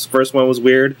CM Punk's first one was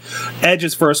weird.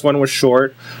 Edge's first one was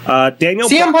short. Daniel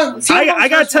I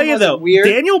gotta tell you though, weird,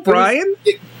 Daniel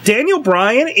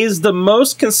Bryan is the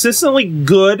most consistently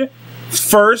good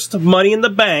first Money in the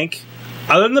Bank,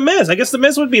 other than the Miz. I guess the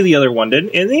Miz would be the other one,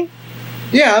 isn't he?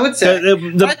 Yeah, I would say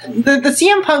the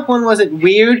CM Punk one wasn't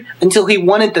weird until he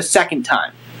won it the second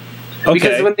time. Okay.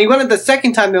 Because when he won it the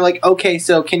second time, they're like, okay,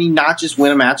 so can he not just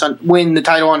win the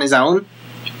title on his own?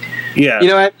 Yeah. You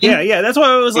know what I mean? Yeah. That's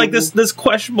why it was like this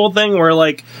questionable thing where,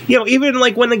 like, you know, even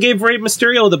like when they gave Rey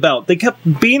Mysterio the belt, they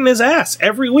kept beating his ass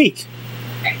every week.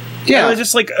 Yeah. It was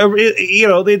just like, you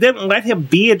know, they didn't let him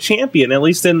be a champion, at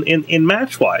least in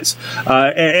match wise.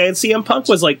 And CM Punk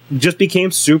was like, just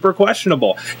became super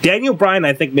questionable. Daniel Bryan,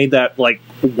 I think, made that like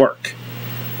work.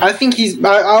 I think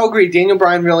I'll agree. Daniel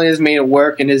Bryan really has made it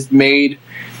work and has made,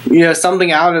 you know,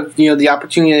 something out of, you know, the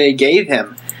opportunity they gave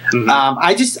him.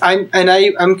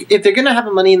 Mm-hmm. If they're gonna have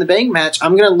a Money in the Bank match,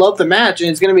 I'm gonna love the match, and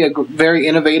it's gonna be a very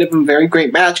innovative and very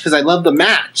great match because I love the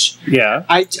match. Yeah,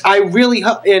 I really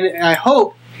hope, and I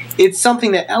hope it's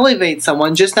something that elevates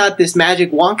someone, just not this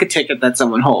magic Wonka ticket that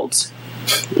someone holds.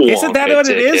 Isn't that what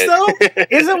it is, though?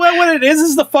 Isn't what it is?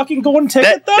 Is the fucking golden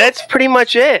ticket, though? That's pretty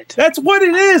much it. That's what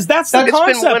it is. That's the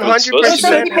concept. It's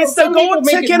been 100%. It's the golden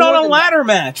ticket on a ladder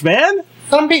match, man.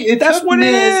 That's what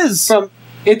it is.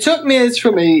 It took Miz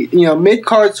from a mid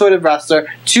card sort of wrestler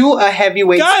to a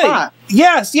heavyweight spot.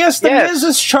 Yes. The Miz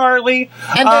is Charlie.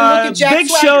 And then look at Jack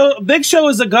Swagger. Big Show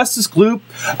is Augustus Gloop.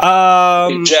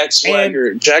 Jack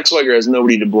Swagger has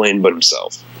nobody to blame but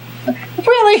himself.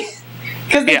 Really?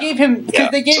 Because they gave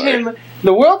him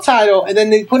the world title, and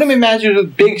then they put him in matches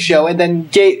with Big Show, and then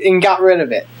got rid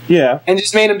of it. Yeah, and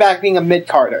just made him back being a mid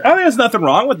carder. I think there's nothing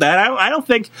wrong with that. I don't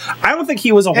think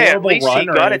he was a horrible at least run. He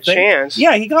got a chance.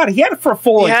 Yeah, he had it for a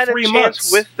full 3 months. He had a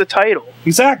chance with the title.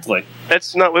 Exactly.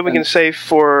 That's not what we can say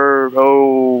for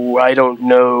I don't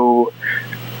know,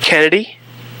 Kennedy.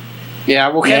 Yeah,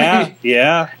 well, Kennedy.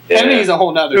 Yeah. Kennedy's a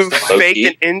whole nother story.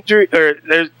 Faked an injury, or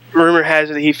there's rumor has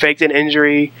it that he faked an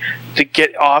injury to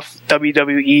get off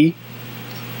WWE.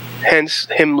 Hence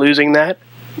him losing that.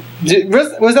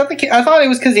 Was that the case? I thought it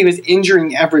was because he was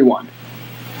injuring everyone.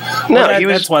 No,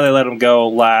 that's why they let him go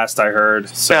last, I heard.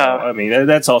 So, I mean,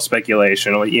 that's all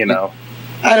speculation, you know.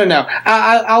 I don't know.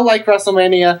 I'll like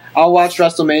WrestleMania. I'll watch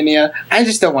WrestleMania. I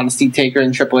just don't want to see Taker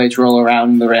and Triple H roll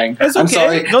around in the ring. It's I'm okay.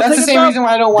 sorry. That's the same reason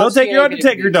why I don't want to take your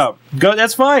Undertaker dump.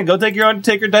 That's fine. Go take your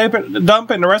Undertaker dump,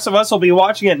 and the rest of us will be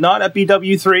watching it not at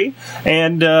BW3.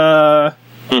 And,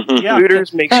 yeah.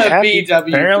 Hooters makes you happy.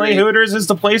 Apparently Hooters is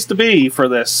the place to be for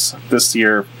this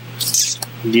year.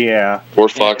 Yeah. Or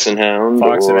Fox and Hound.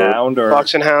 Fox and Hound.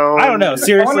 I don't know.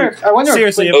 Seriously. I wonder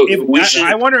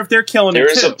I wonder if they're killing there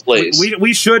it is too. a place.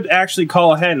 We should actually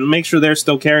call ahead and make sure they're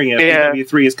still carrying it if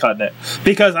BW3 is cutting it.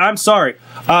 Because I'm sorry,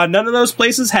 none of those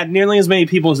places had nearly as many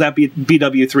people as that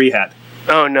BW3 had.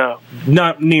 Oh, no.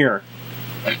 Not near.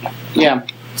 Yeah.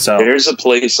 So there's a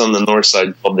place on the north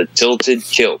side called the Tilted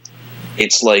Kilt.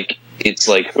 It's like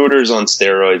Hooters on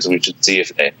steroids. We should see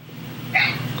if they.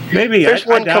 Maybe there's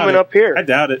one coming up here. I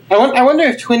doubt it. I wonder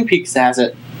if Twin Peaks has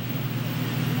it.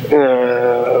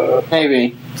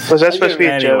 Maybe. Was that supposed to be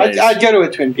a joke? I'd go to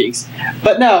a Twin Peaks,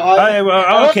 but no. I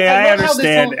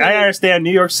understand. I understand.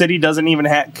 New York City doesn't even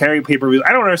carry pay-per-views.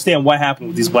 I don't understand what happened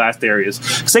with these blast areas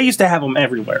because they used to have them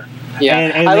everywhere. Yeah,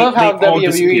 and I love how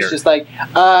WWE is just like,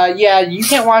 you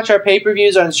can't watch our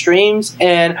pay-per-views on streams,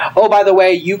 and by the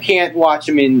way, you can't watch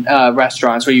them in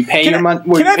restaurants where you pay your money.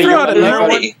 Can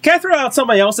I throw out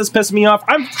somebody else that's pissing me off?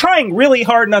 I'm trying really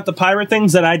hard not to pirate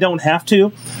things that I don't have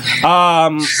to.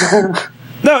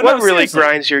 What really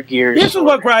grinds your gears? This is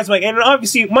what grinds my gears. And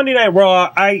obviously, Monday Night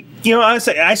Raw, I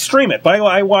stream it, but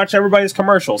I watch everybody's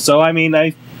commercials. So, I mean,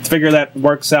 I figure that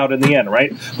works out in the end,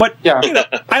 right? But, I don't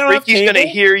have Ricky's going to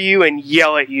hear you and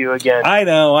yell at you again. I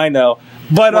know.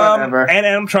 But, and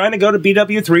I'm trying to go to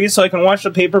BW3 so I can watch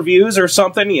the pay-per-views or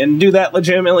something and do that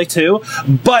legitimately, too.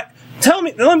 But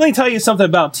Let me tell you something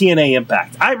about TNA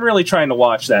Impact. I'm really trying to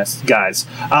watch that, guys.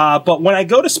 But when I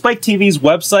go to Spike TV's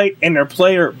website and their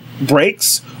player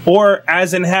breaks, or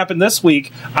as in happened this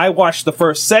week, I watched the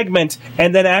first segment,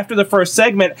 and then after the first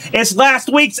segment, it's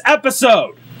last week's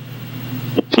episode.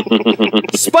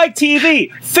 Spike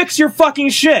TV, fix your fucking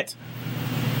shit.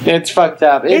 It's fucked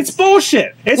up. It's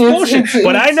bullshit. It's bullshit.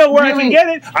 But I know where I can get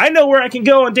it. I know where I can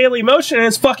go on Daily Motion, and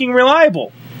it's fucking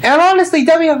reliable. And honestly,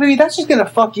 WWE, that's just gonna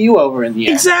fuck you over in the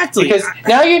end. Exactly. Because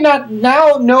now you're not.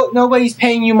 Now nobody's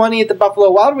paying you money at the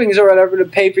Buffalo Wild Wings or whatever to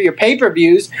pay for your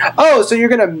pay-per-views. Oh, so you're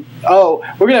gonna. Oh,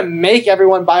 we're gonna make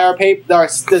everyone buy the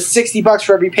 $60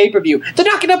 for every pay-per-view. They're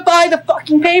not gonna buy the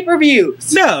fucking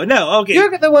pay-per-views. No, okay.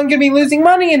 You're the one gonna be losing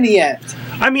money in the end.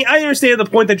 I mean, I understand the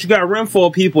point that you got a room full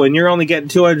of people and you're only getting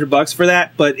 $200 for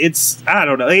that, but it's, I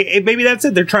don't know. Maybe that's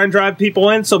it. They're trying to drive people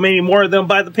in, so maybe more of them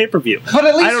buy the pay-per-view. But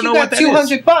at least you got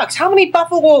 $200. How many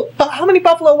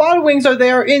Buffalo Wild Wings are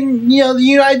there in the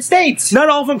United States? Not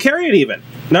all of them carry it even.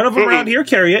 None of them around here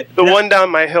carry it. The one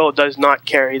down my hill does not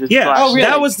carry the Yeah, really?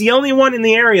 That was the only one in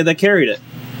the area that carried it.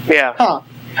 Yeah. Huh.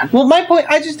 Well, my point,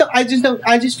 I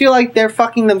just feel like they're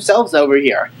fucking themselves over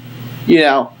here.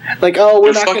 Like, oh,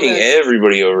 we're They're not fucking gonna...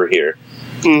 everybody over here.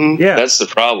 Mm-hmm. Yeah, that's the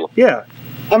problem. Yeah.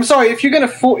 I'm sorry, if you're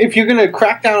gonna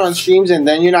crack down on streams and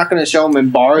then you're not gonna show them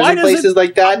in bars and places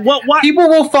like that, people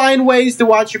will find ways to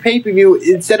watch your pay-per-view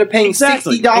instead of paying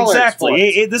 $60.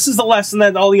 Exactly. This is the lesson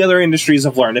that all the other industries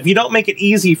have learned. If you don't make it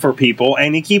easy for people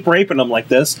and you keep raping them like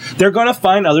this, they're going to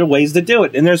find other ways to do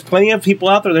it. And there's plenty of people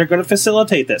out there that are going to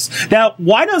facilitate this. Now,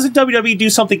 why doesn't WWE do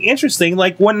something interesting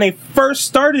like when they first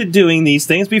started doing these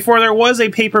things before there was a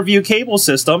pay-per-view cable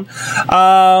system?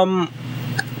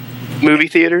 Movie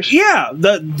theaters? Yeah,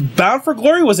 the Bound for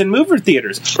Glory was in movie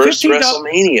theaters. First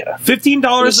WrestleMania.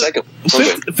 $15.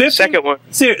 Second one.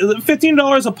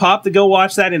 $15 a pop to go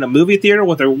watch that in a movie theater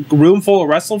with a room full of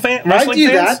wrestling fans. I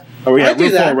do that. Oh yeah, I do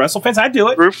room that. full of wrestling fans. I do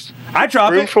it. I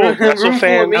drop room it. Full of wrestle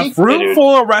fans. Room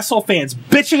full of wrestle fans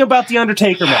bitching about the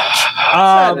Undertaker match.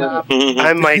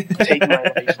 I might take my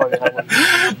life on that one.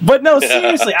 But no,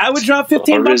 seriously, I would drop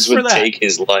 $15 Rizz for would that. take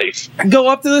his life. Go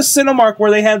up to the Cinemark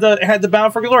where they had the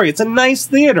Bound for Glory. It's a nice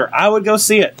theater. I would go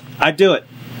see it. I'd do it.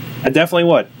 I definitely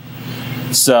would.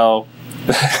 So.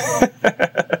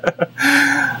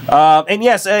 And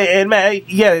yes,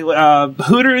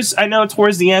 Hooters. I know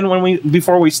towards the end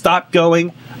before we stopped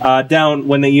going down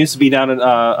when they used to be down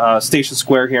in Station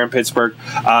Square here in Pittsburgh,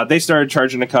 they started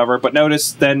charging a cover. But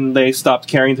notice then they stopped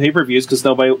carrying pay-per-views because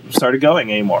nobody started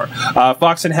going anymore.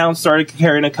 Fox and Hound started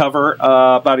carrying a cover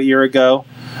about a year ago.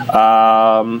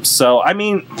 So I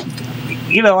mean,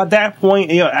 at that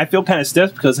point, I feel kind of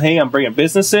stiff because hey, I'm bringing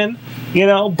business in.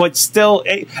 But still,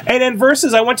 and then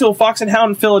versus, I went to a Fox and Hound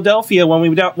in Philadelphia when we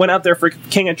went out there for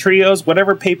King of Trios,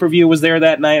 whatever pay-per-view was there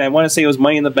that night. I want to say it was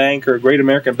Money in the Bank or Great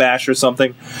American Bash or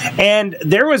something. And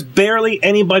there was barely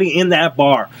anybody in that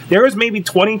bar. There was maybe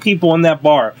 20 people in that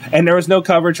bar, and there was no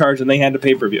cover charge, and they had the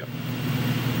pay-per-view.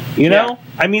 Yeah.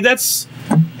 I mean, it's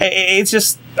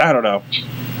just, I don't know.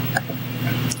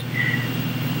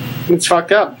 It's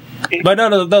fucked up. But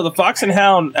no, the Fox and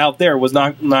Hound out there was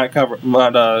not doing a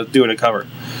cover.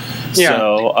 Yeah.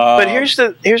 So, but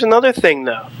here's another thing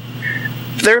though.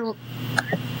 They're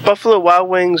Buffalo Wild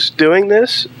Wings doing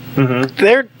this. Mm-hmm.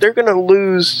 They're going to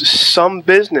lose some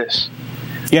business.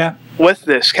 Yeah. With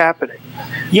this happening.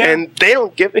 Yeah. And they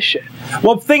don't give a shit.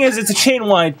 Well, the thing is, it's a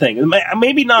chain-wide thing.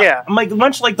 Maybe not. Yeah.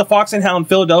 Much like the Fox and Hound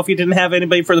Philadelphia didn't have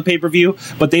anybody for the pay-per-view,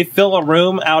 but they fill a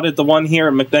room out at the one here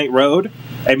in McKnight Road.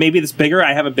 And maybe it's bigger.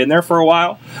 I haven't been there for a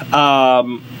while.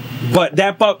 But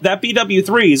that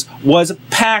BW3s was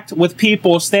packed with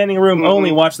people standing room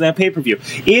only watching that pay-per-view.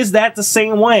 Is that the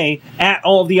same way at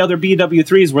all of the other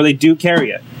BW3s where they do carry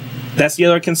it? That's the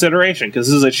other consideration, because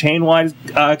this is a chain-wide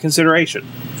consideration.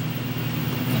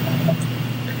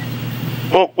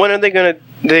 Well, when are they going to?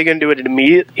 They going to do it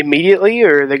immediately,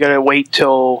 or are they going to wait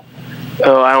till?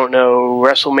 Oh, I don't know,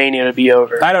 WrestleMania to be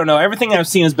over. I don't know. Everything I've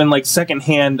seen has been like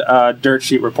secondhand dirt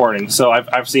sheet reporting, so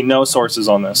I've seen no sources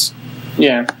on this.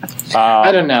 Yeah,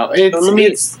 I don't know. I want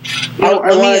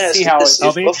to see how it's.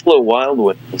 If Buffalo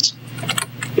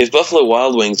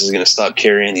Wild Wings is going to stop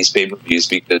carrying these pay-per-views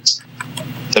because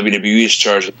WWE is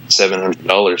charging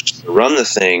 $700 to run the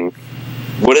thing,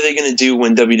 what are they going to do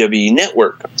when WWE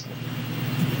Network comes?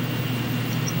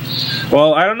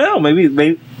 Well, I don't know.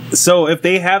 Maybe. So if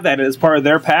they have that as part of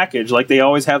their package, like they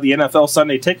always have the NFL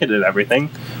Sunday Ticket and everything,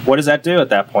 what does that do at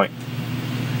that point?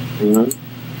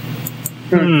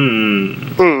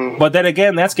 But then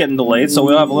again, that's getting delayed, so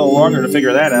we'll have a little longer to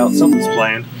figure that out. Something's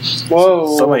playing.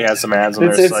 Whoa! Somebody has some ads on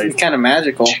their site. It's kind of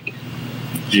magical.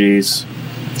 Jeez.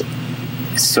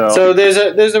 So there's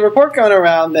a report going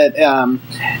around that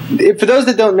for those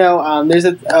that don't know, there's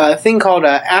a thing called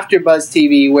AfterBuzz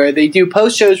TV where they do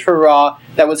post shows for Raw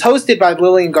that was hosted by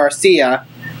Lillian Garcia,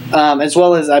 as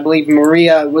well as I believe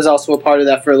Maria was also a part of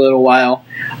that for a little while.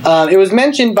 It was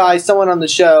mentioned by someone on the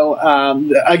show,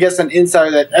 I guess an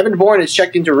insider, that Evan Bourne is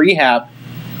checked into rehab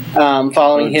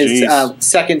following his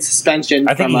second suspension.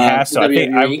 I think from, he has to.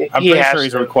 WWE. I'm pretty sure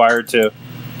he's required to.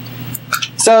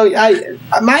 So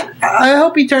I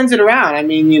hope he turns it around. I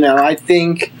mean, I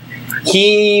think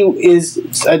he is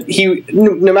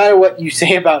no matter what you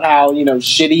say about how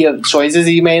shitty of choices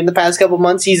he made in the past couple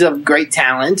months, he's a great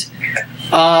talent,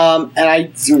 and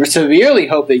I severely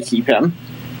hope they keep him.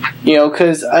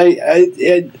 Because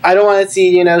I don't want to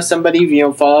see somebody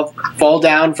fall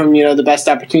down from the best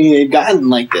opportunity they've gotten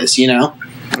like this.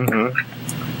 Mm-hmm.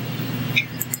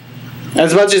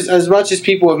 As much as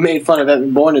people have made fun of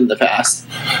Evan Bourne in the past.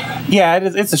 Yeah,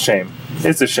 it's a shame.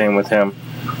 It's a shame with him.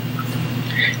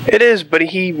 It is, but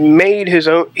he made his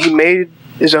own. He made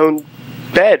his own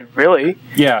bed. Really?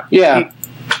 Yeah. Yeah.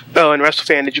 And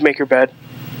Wrestlefan, did you make your bed?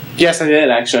 Yes, I did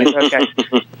actually. Okay.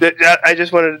 I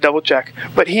just wanted to double check.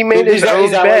 But he made his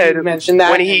own bed. You mentioned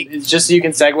that. When he it's just so you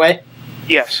can segue.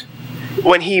 Yes.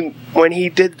 When he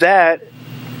did that,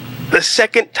 the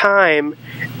second time,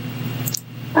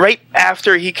 right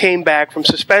after he came back from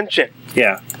suspension.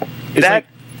 Yeah.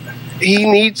 He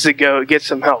needs to go get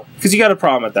some help. Because you got a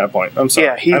problem at that point. I'm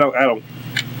sorry. Yeah, I don't.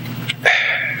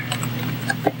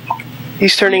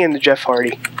 He's turning into Jeff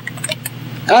Hardy.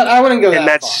 I wouldn't go that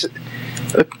that's far.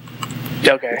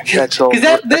 Okay, that's a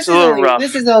little, this rough.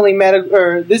 This is only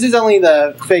this is only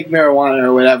the fake marijuana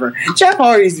or whatever. Jeff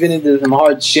Hardy's been into some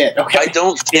hard shit. Okay, I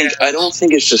don't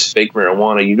think it's just fake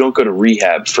marijuana. You don't go to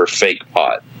rehab for fake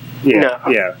pot. Yeah,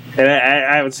 yeah, and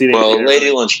I haven't seen it. Well, Lady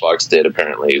Lunchbox did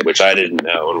apparently, which I didn't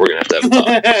know, and we're gonna have to talk.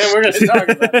 We're gonna talk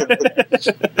about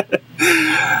it.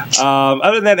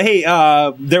 Other than that, hey,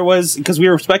 there was, because we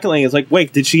were speculating, it's like,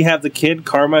 wait, did she have the kid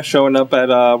Karma showing up at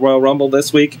Royal Rumble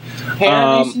this week?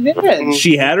 Apparently she did.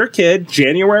 She had her kid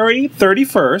January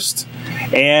 31st,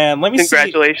 and let me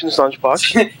Congratulations,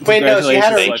 Lunchbox. Wait, no, she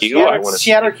had her. Thank you. She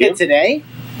had her kid today.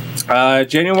 It's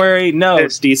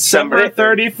December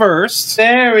 31st.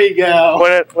 There we go.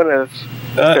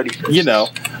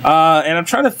 And I'm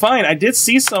trying to find. I did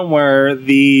see somewhere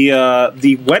the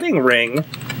wedding ring,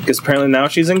 because apparently now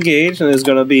she's engaged and is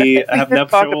going to be have nuptials.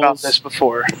 Talked about this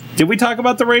before. Did we talk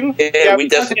about the ring? Yeah, we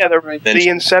definitely the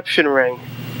Inception ring.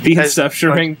 The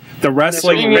Inception ring, the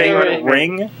wrestling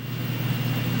ring.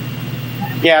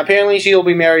 Yeah, apparently she'll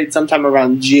be married sometime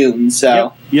around June.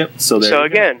 So yep. So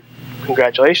again.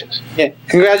 Congratulations. Yeah,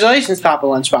 congratulations, Papa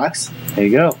Lunchbox. There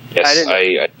you go. Yes,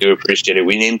 I do appreciate it.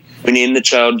 We named the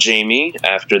child Jamie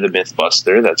after the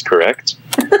Mythbuster. That's correct.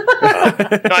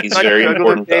 He's very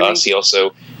important to us.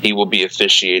 He will be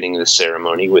officiating the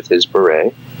ceremony with his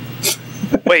beret.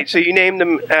 Wait, so you named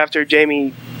him after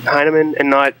Jamie Heineman and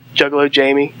not Juggalo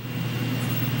Jamie?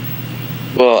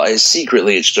 Well,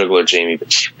 secretly it's Juggalo Jamie,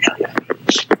 but she really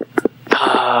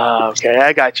okay,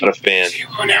 I got you. Not a fan. You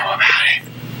will know about it.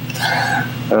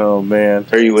 Oh man,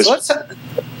 Are you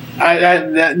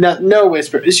no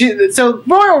whisper. So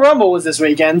Royal Rumble was this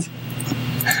weekend.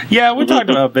 Yeah, we talked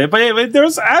about it, but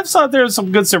I thought there was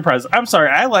some good surprises. I'm sorry,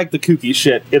 I like the kooky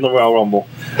shit in the Royal Rumble.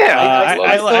 Yeah,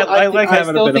 I like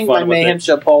having a bit of fun with it. I still think my Mayhem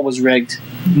show poll was rigged.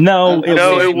 No,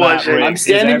 it wasn't. I'm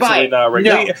standing by it. Not rigged.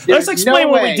 No, let's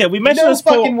explain what we did. We mentioned this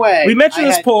poll. We mentioned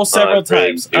this poll several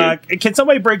times. Can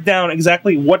somebody break down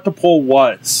exactly what the poll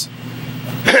was?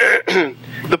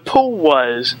 The poll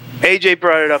was, AJ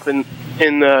brought it up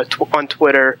on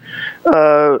Twitter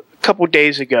a couple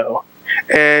days ago,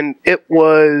 and it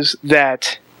was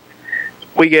that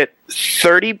we get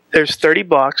 30. There's 30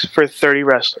 bucks for 30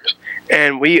 wrestlers,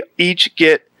 and we each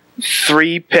get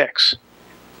 3 picks,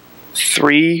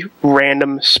 3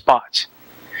 random spots,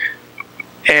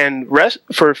 and that's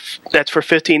for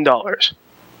 $15,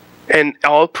 and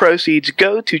all proceeds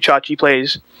go to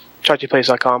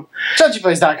ChachiPlays.com.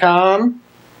 ChachiPlays.com.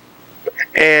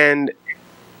 And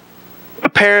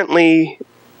apparently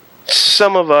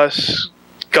some of us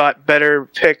got better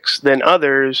picks than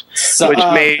others, which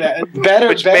made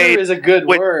better is a good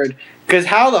word, because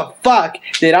how the fuck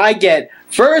did I get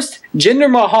first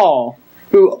Jinder Mahal,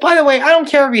 who, by the way, I don't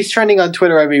care if he's trending on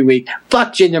Twitter every week.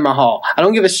 Fuck Jinder Mahal. I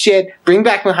don't give a shit. Bring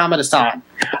back Muhammad Hassan.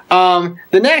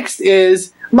 The next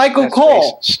is Michael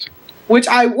Cole. Racist. Which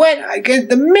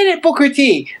the minute Booker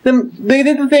T, they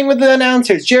did the thing with the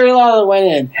announcers. Jerry Lawler went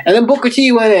in, and then Booker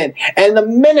T went in. And the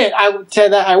minute I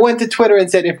said that, I went to Twitter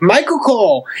and said, if Michael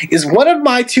Cole is one of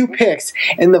my 2 picks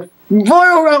in the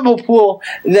Royal Rumble pool,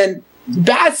 then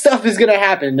bad stuff is going to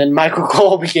happen. Then Michael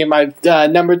Cole became my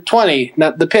number 20,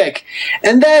 not the pick.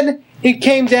 And then it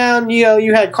came down,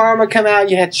 you had Karma come out,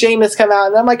 you had Sheamus come out,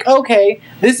 and I'm like, okay,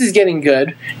 this is getting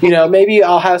good. Maybe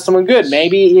I'll have someone good.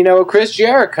 Maybe, a Chris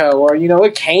Jericho or,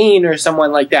 a Kane or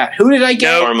someone like that. Who did I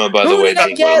get? Karma, by the way, is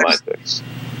one of my picks.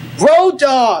 Road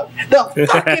Dogg! The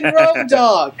fucking Road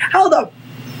Dogg! How the...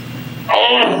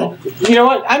 You know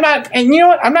what? I'm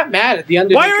not mad at the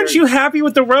Undertaker. Why aren't you happy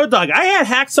with the Road Dogg? I had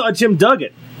Hacksaw Jim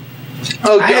Duggan.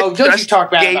 Don't you talk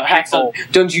bad about Hacksaw.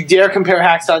 Don't you dare compare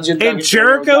Hacksaw Jim Duggan and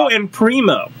Jericho and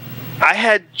Primo. I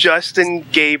had Justin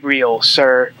Gabriel,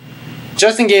 sir.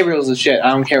 Justin Gabriel's a shit. I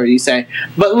don't care what you say.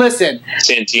 But listen.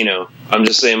 Santino. I'm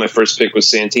just saying my first pick was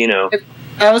Santino.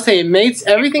 I would say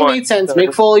everything made sense.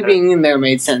 Mick Foley being in there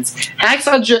made sense.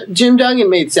 Hacksaw Jim Duggan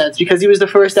made sense because he was the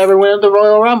first to ever win of the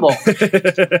Royal Rumble.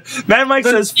 Mad Mike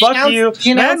says, fuck you.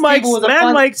 Mad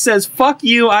Mike says, fuck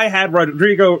you. I had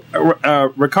Ricardo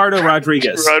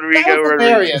Rodriguez.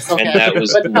 Hilarious. Okay. And that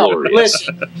was glorious.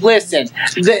 Listen.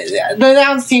 The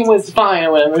announce team was fine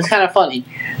or whatever. It was kind of funny.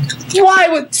 Why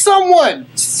would someone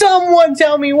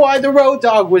tell me why the Road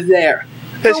Dogg was there?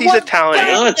 Because he's a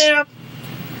talent.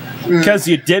 Because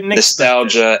you didn't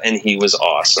nostalgia, and he was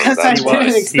awesome. Because I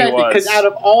didn't expect it. Because out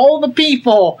of all the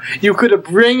people you could have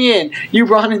you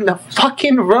brought in the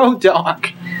fucking Road Dogg.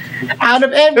 Out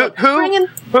of everyone,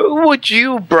 who would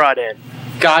you brought in?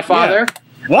 Godfather.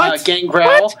 Yeah. What?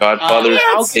 Gangrel. Godfather.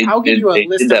 I'll give you a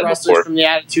list of wrestlers from the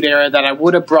Attitude Era that I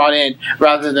would have brought in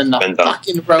rather than the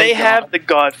fucking Road Dogg. They have the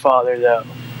Godfather though.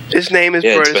 His name is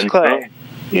Brodus Clay.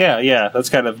 Yeah, that's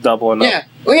kind of doubling up. Yeah,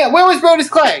 where was Brodus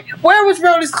Clay? Where was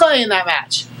Brodus Clay in that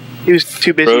match? He was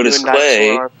too busy Brodus doing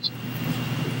Clay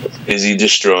is he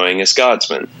destroying a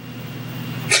Scotsman?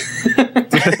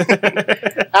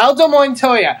 Aldo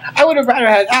Montoya. I would have rather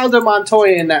had Aldo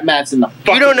Montoya in that match than the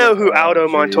fucking... You don't know who Aldo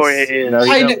Montoya is.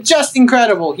 No, just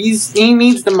Incredible. He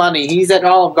needs the money. He's at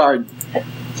Olive Garden.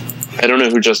 I don't know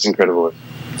who Just Incredible is.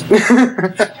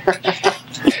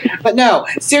 But no,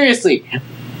 seriously...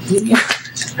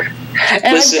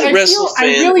 And listen, I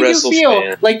really do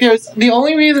feel like the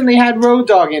only reason they had Road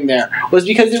Dogg in there was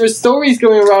because there were stories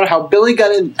going around how Billy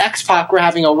Gunn and X-Pac were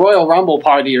having a Royal Rumble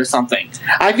party or something.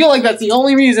 I feel like that's the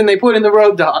only reason they put in the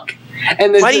Road Dogg.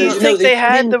 And why do you think they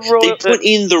had the Road Dogg? They put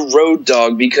in the Road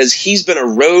Dogg because he's been a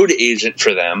road agent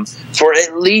for them for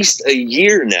at least a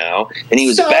year now, and he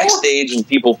was backstage, and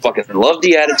people fucking love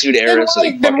the Attitude Era.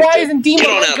 Then why isn't Dean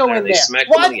Malenko in there?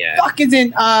 Why the fuck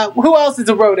isn't who else is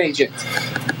a road agent?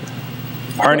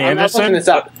 Arn Anderson. I'm looking this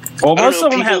up. Well, most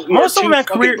of them have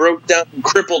career broke down and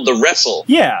crippled to wrestle.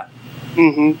 Yeah.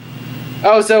 Mm-hmm.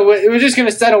 Oh, so we're just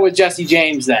gonna settle with Jesse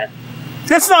James then?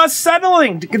 That's not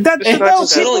settling. People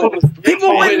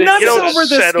went nuts over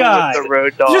this guy.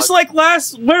 Just like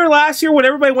last year when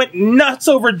everybody went nuts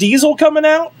over Diesel coming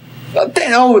out.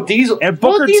 Diesel and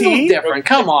Booker T. Different.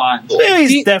 Come on.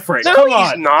 He's different. No, Come on.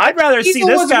 He's not. I'd rather see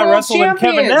this guy wrestle than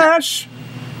Kevin Nash.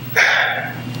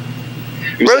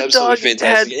 He was absolutely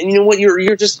fantastic. And you know what?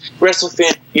 You're just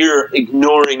Wrestlefan. You're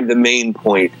ignoring the main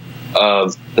point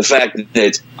of the fact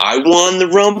that I won the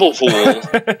Rumble Fool.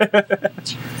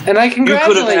 And I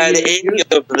congratulate you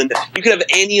could have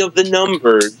any of the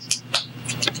numbers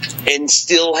and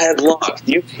still have locked.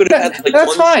 You could have had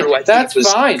that's fine. That's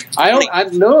fine.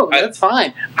 That's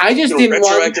fine. I just didn't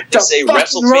want to say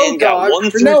Wrestlefan got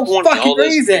 1 through 20. All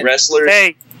those wrestlers.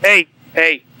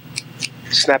 Hey!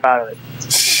 Snap out of it.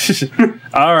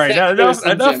 All right,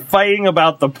 enough fighting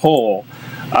about the poll.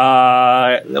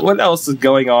 What else is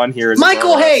going on here?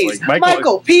 Michael Hayes.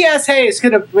 Michael P.S. Hayes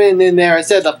could have been in there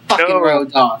instead of the fucking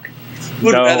Road Dogg.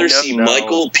 Would rather see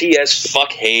Michael P.S.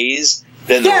 Fuck Hayes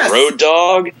than the Road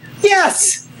Dogg?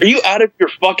 Yes. Are you out of your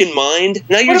fucking mind?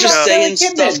 Now you're just saying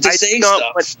stuff to say stuff. I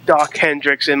don't put Doc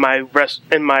Hendricks in my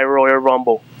Royal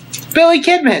Rumble. Billy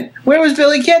Kidman. Where was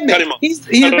Billy Kidman? Cut him off. He's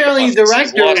apparently the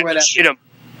director or whatever. Shoot him.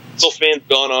 Fans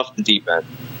gone off the deep end.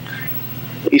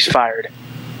 He's fired.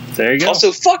 There you go.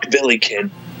 Also, fuck Billy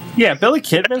Kidman. Yeah, Billy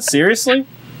Kidman. Seriously,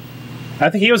 I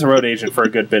think he was a road agent for a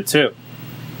good bit too.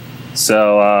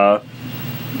 So,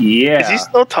 yeah. Is he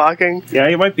still talking? Yeah,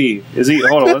 he might be. Is he?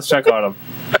 Hold on, let's check on him.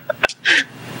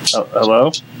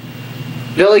 Hello.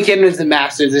 Billy Kidman's the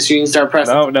Masters. The shooting star press.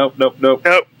 Nope.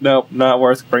 Not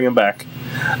worth bringing back.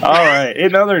 All right.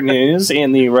 In other news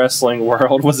in the wrestling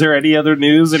world, was there any other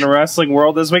news in the wrestling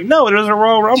world this week? No, it was a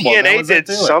Royal Rumble. TNA did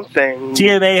something.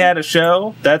 TNA had a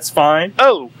show. That's fine.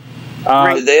 Oh.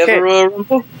 Did they have a Royal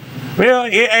Rumble? Well,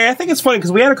 I think it's funny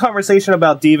because we had a conversation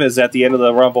about divas at the end of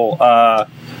the Rumble.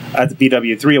 at the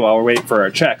PW3 while we're waiting for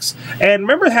our checks. And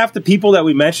remember half the people that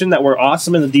we mentioned that were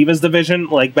awesome in the Divas division,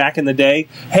 like back in the day?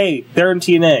 Hey, they're in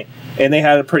TNA. And they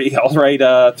had a pretty alright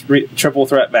triple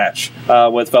threat match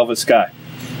with Velvet Sky,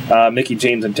 Mickey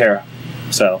James, and Tara.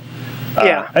 So,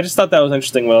 Yeah. I just thought that was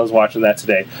interesting when I was watching that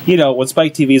today. You know, when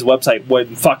Spike TV's website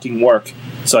wouldn't fucking work,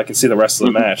 so I can see the rest of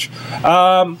the match.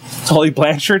 Tully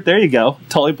Blanchard, there you go.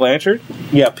 Tully Blanchard.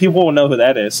 Yeah, people will know who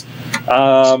that is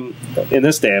in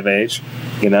this day of age,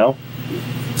 you know.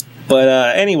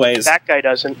 But anyways, That guy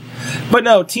doesn't. but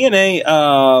no, TNA.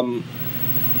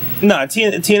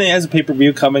 TNA has a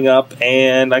pay-per-view coming up,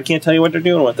 and I can't tell you what they're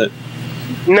doing with it.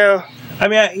 No. I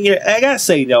mean, I gotta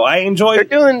say, no, I enjoy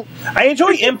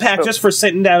Impact just for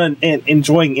sitting down and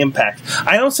enjoying Impact.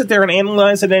 I don't sit there and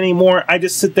analyze it anymore. I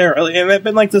just sit there, and I've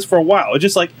been like this for a while. It's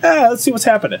just like, let's see what's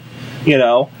happening. You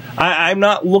know, I'm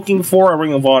not looking for a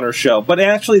Ring of Honor show, but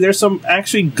actually, there's some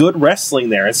actually good wrestling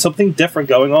there. It's something different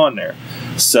going on there.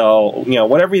 So, you know,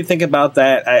 whatever you think about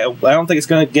that, I don't think it's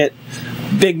going to get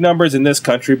big numbers in this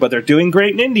country, but they're doing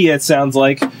great in India, it sounds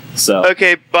like. So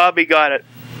Okay, Bobby got it.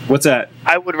 What's that?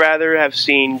 I would rather have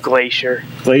seen Glacier.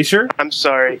 Glacier? I'm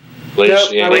sorry.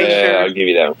 Glacier, yeah, I'll give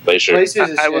you that. Glacier.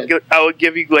 I would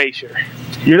give you Glacier.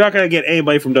 You're not going to get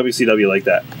anybody from WCW like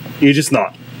that. You're just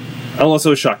not. Unless it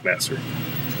was Shockmaster.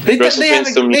 They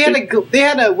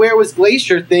had a Where Was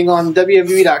Glacier thing on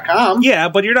WWE.com. Yeah,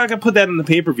 but you're not going to put that in the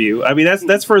pay-per-view. I mean,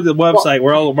 that's for the website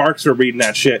where all the marks are reading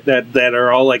that shit that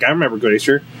are all like, I remember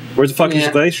Glacier. Where's the fuck is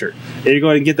Glacier? And you're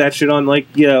going to get that shit on, like,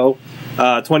 you know,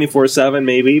 24/7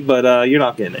 maybe, but you're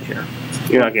not getting it here.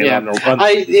 You're not getting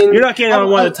you're not getting on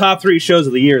one of the top 3 shows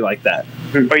of the year like that.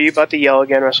 Are you about to yell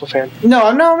again, Wrestlefan? No,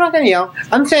 I'm not going to yell.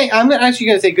 I'm actually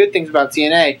going to say good things about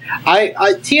TNA.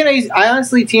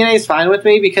 Honestly, TNA is fine with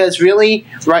me because really,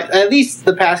 right, at least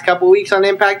the past couple weeks on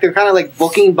Impact, they're kind of like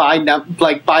booking by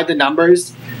the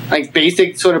numbers, like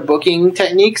basic sort of booking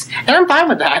techniques, and I'm fine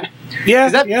with that. Yeah,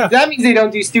 that means they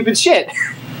don't do stupid shit.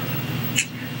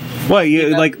 What,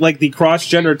 like the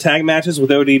cross-gender tag matches with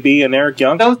ODB and Eric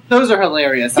Young? Those are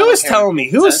hilarious. Who was telling me?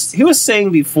 Who was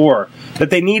saying before that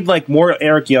they need like more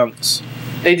Eric Youngs?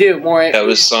 They do more. That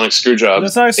was Sonic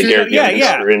Screwjob.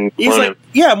 Yeah. He's like,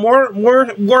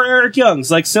 more Eric Youngs,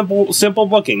 like simple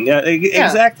booking.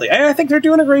 Exactly. And I think they're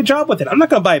doing a great job with it. I'm not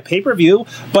going to buy a pay-per-view,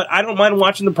 but I don't mind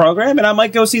watching the program, and I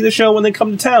might go see the show when they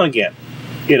come to town again.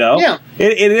 You know,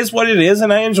 it is what it is,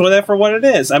 and I enjoy that for what it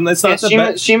is. I mean, it's not the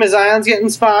best. Shima Zion's getting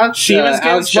spots. Shima's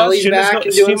getting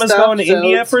spots. Shima's going to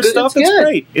India for stuff. It's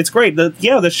great. It's great.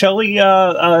 The Shelly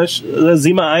the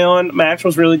Zima Ion match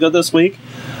was really good this week,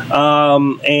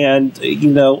 and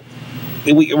you know,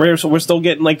 we're still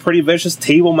getting like pretty vicious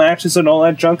table matches and all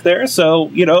that junk there. So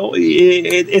you know,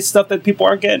 it's stuff that people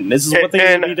aren't getting. This is what they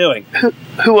should be doing.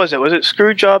 Who was it? Was it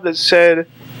Screwjob that said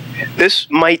this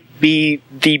might be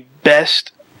the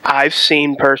best I've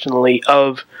seen personally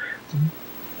of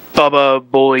Bubba,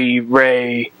 Bully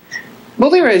Ray.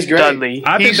 Bully Ray's great. Dudley.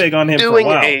 I've been big on him for a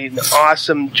while. Doing an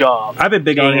awesome job. I've been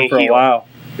big on him for a while.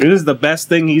 It is the best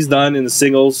thing he's done in the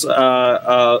singles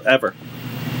ever.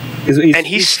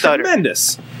 He's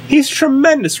tremendous. He's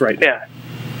tremendous right now.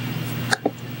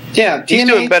 Yeah, he's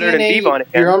doing better than Devon.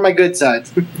 You're on my good side.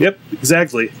 Yep,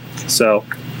 exactly. So,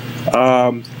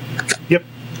 yep.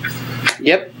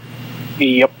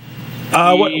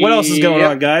 What else is going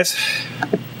on, guys?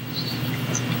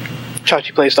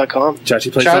 ChachiPlays.com.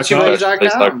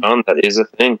 ChachiPlays.com. That is a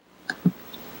thing.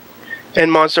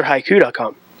 And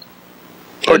MonsterHaiku.com.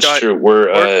 That's true.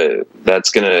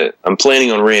 I'm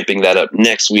planning on ramping that up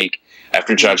next week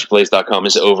after ChachiPlays.com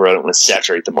is over. I don't want to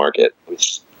saturate the market with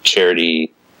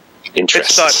charity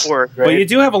interests. It's .org, right? But you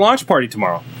do have a launch party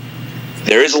tomorrow.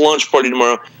 There is a launch party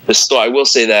tomorrow. I will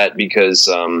say that because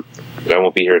I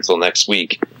won't be here until next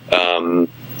week.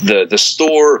 The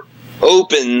store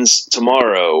opens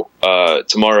tomorrow.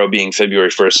 Tomorrow being February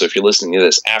 1st. So if you're listening to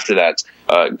this after that,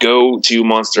 go to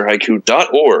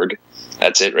monsterhaiku.org.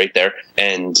 That's it right there,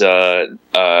 and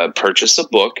purchase a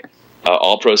book.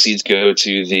 All proceeds go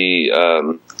to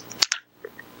the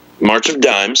March of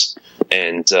Dimes,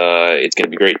 and it's going to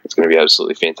be great. It's going to be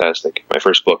absolutely fantastic. My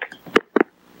first book.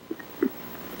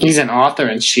 He's an author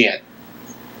and shit.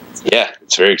 Yeah,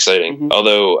 it's very exciting. Mm-hmm.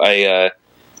 Although I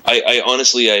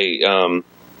honestly, I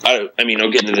mean,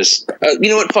 I'll get into this. You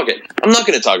know what? Fuck it. I'm not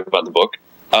going to talk about the book.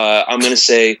 I'm going to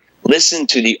say, listen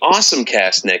to the Awesome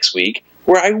Cast next week,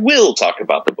 where I will talk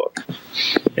about the book.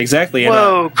 Exactly.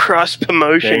 Whoa, cross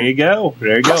promotion. There you go.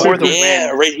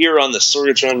 Yeah, right here on the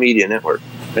Sorgatron Media Network.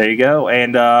 There you go.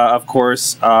 And, of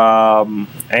course, an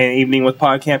evening with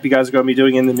PodCamp you guys are going to be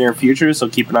doing in the near future, so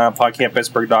keep an eye on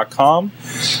podcamppittsburgh.com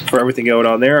for everything going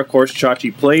on there. Of course,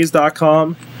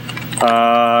 ChachiPlays.com.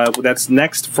 That's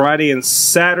next Friday and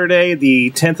Saturday,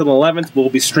 the 10th and 11th. We'll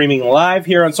be streaming live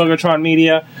here on Sorgatron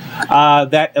Media.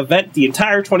 That event, the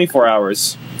entire 24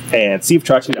 hours, and see if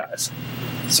Chachi dies.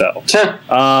 So,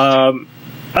 other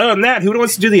than that, who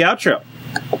wants to do the outro?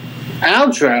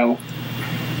 Outro?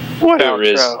 What There outro?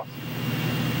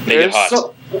 is. Make it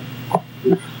hot.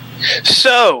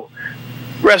 So,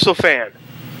 Wrestlefan,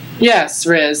 Yes,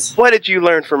 Rizz. what did you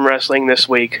learn from wrestling this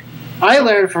week? I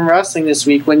learned from wrestling this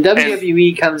week when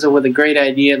WWE comes up with a great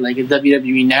idea, like a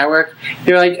WWE network.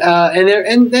 They're like,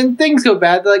 and then things go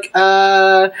bad. They're like,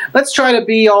 let's try to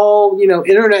be all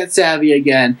internet savvy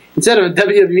again. Instead of a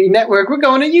WWE network, we're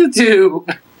going to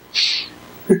YouTube.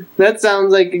 That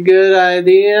sounds like a good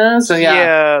idea. So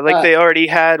yeah, like they already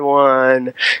had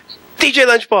one. DJ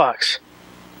Lunchbox,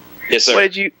 Yes, sir.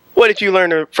 what did you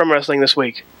learn from wrestling this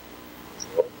week?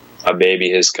 My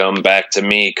baby has come back to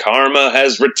me. Karma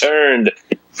has returned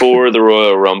for the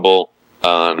Royal Rumble,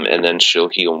 and then she'll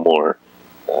heal more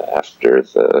after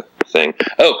the thing.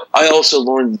 Oh, I also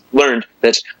learned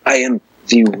that I am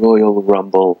the Royal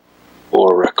Rumble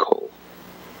Oracle.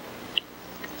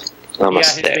 yeah, his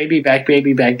Namaste. baby back,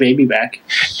 baby back, baby back.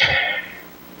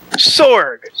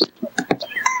 Sorg,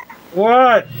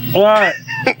 What?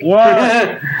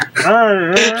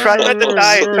 try not to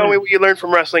die and tell me what you learned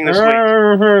from wrestling this week.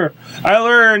 I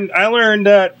learned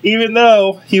that even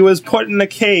though he was put in a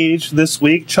cage this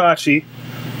week, Chachi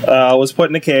was put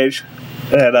in a cage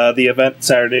at the event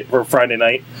Saturday or Friday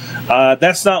night.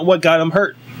 That's not what got him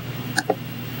hurt.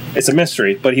 It's a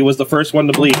mystery, but he was the first one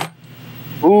to bleed.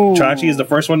 Ooh. Chachi is the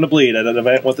first one to bleed at an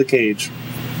event with a cage.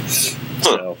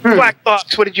 So, Black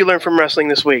Box, what did you learn from wrestling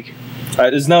this week?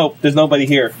 there's nobody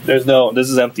here. This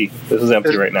is empty. This is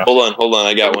empty right now. Hold on,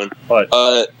 I got one. What?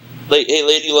 Hey,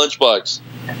 Lady Lunchbox.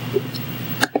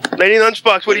 Lady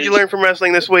Lunchbox, what did you learn from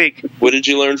wrestling this week? What did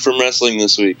you learn from wrestling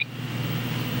this week?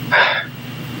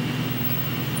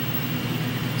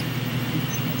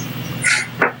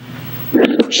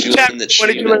 She Jack, learned that what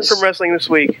did you learn from wrestling this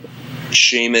week?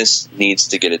 Sheamus needs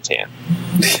to get a tan.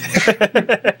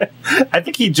 I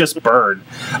think he just burned.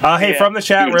 Hey, Yeah. from the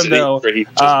chat room, though, He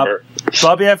just burnt.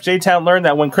 Bobby F. J-Town learned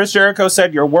that when Chris Jericho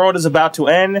said your world is about to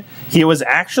end, he was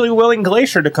actually willing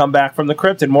Glacier to come back from the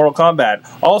crypt in Mortal Kombat.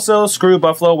 Also, screw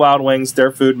Buffalo Wild Wings.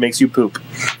 Their food makes you poop.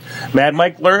 Mad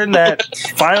Mike learned that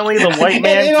finally the white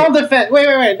man... In all defense,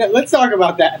 wait. Let's talk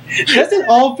about that. Doesn't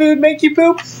all food make you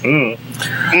poop?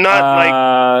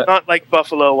 Not like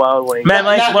Buffalo Wild Wings. Matt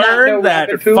Mike learned no that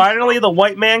rapid poop. finally the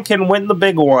white man can win the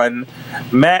big one.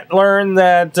 Matt learned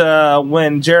that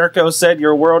when Jericho said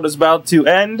your world is about to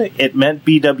end, it meant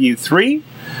BW3.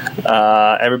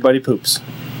 Everybody poops.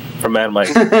 From Mad Mike.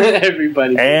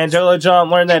 Everybody. Angela John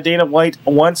learned that Dana White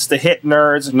wants to hit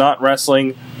nerds, not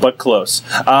wrestling, but close.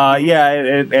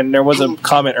 And there was a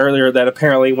comment earlier that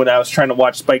apparently when I was trying to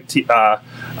watch when I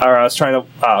was trying to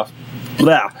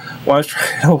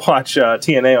watch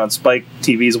TNA on Spike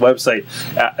TV's website,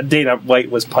 Dana White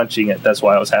was punching it. That's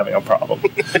why I was having a problem.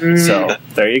 So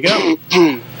there you go.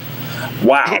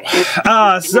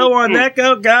 Wow. So on that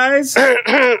go, guys.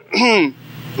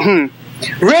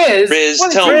 Rizz,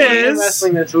 what tell did me. you learn from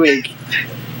wrestling this week?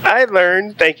 I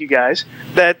learned, thank you guys,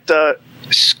 that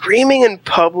screaming in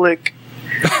public,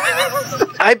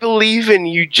 I believe in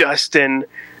you, Justin,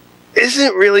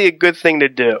 isn't really a good thing to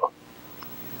do.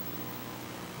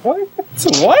 What?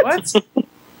 What?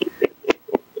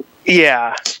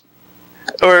 Yeah.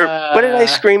 Or what did I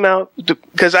scream out?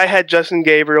 Because I had Justin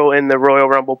Gabriel in the Royal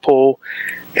Rumble pool,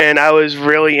 and I was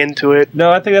really into it.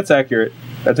 No, I think that's accurate.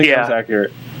 I think Yeah. that's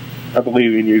accurate. I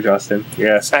believe in you, Justin.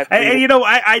 Yes. I And you know,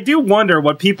 I do wonder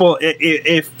what people,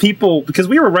 if people, because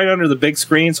we were right under the big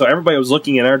screen, so everybody was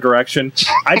looking in our direction.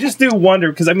 I just do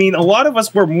wonder, because I mean, a lot of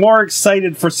us were more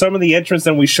excited for some of the entrants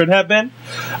than we should have been.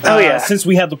 Since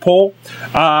we had the poll.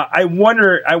 I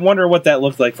wonder what that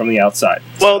looked like from the outside.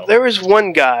 Well, there was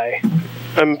one guy,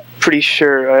 I'm pretty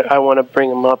sure I want to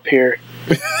bring him up here,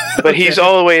 but he's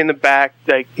all the way in the back.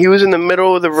 Like, he was in the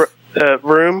middle of the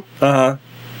room. Uh-huh.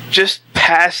 Just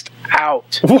passed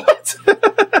out. What?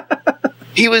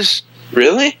 He was...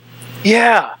 Really?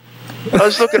 Yeah. I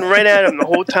was looking right at him the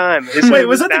whole time. His Wait, head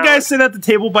was that the down. guy sitting at the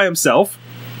table by himself?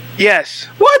 Yes.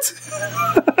 What?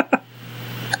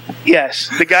 Yes.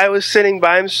 The guy was sitting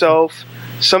by himself.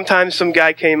 Sometimes some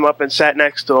guy came up and sat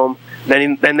next to him.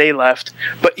 Then they left.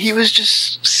 But he was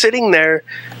just sitting there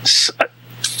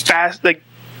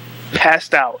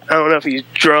passed out. I don't know if he's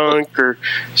drunk or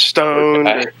stoned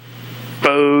or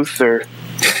both or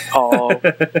all.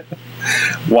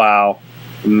 Wow.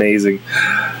 Amazing.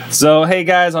 So, hey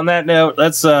guys, on that note,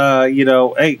 let's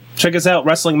hey, check us out,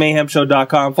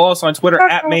 WrestlingMayhemShow.com. Follow us on Twitter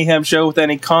at Mayhem Show with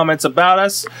any comments about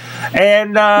us, and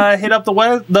hit up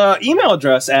the email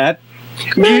address at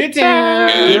Good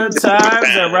times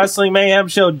at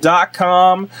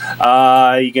WrestlingMayhemShow.com.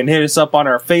 You can hit us up on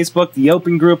our Facebook, the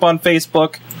open group on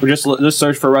Facebook. Or just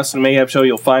search for Wrestling Mayhem Show.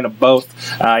 You'll find them both.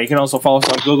 You can also follow us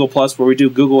on Google Plus, where we do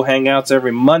Google Hangouts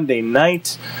every Monday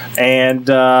night. And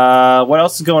what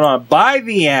else is going on? Buy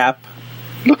the app.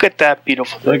 Look at that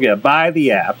beautiful thing. Look at buy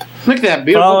the app. Look at that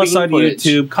beautiful Follow us on footage.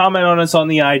 YouTube. Comment on us on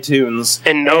the iTunes.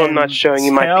 And no, I'm not showing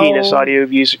you my penis audio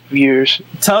viewers.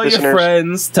 Tell listeners. your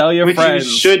friends. Tell your Which friends.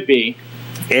 you should be.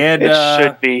 And It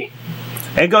should be.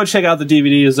 And go check out the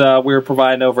DVDs we're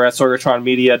providing over at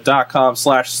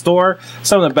sorgatronmedia.com/store.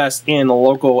 Some of the best in the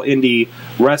local indie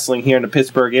wrestling here in the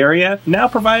Pittsburgh area. Now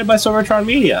provided by Sorgatron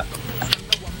Media.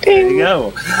 There you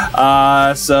go.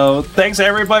 So thanks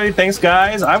everybody. Thanks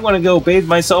guys. I'm going to go bathe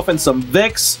myself in some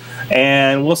Vicks.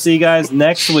 And we'll see you guys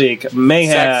next week.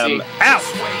 Mayhem Sexy. out.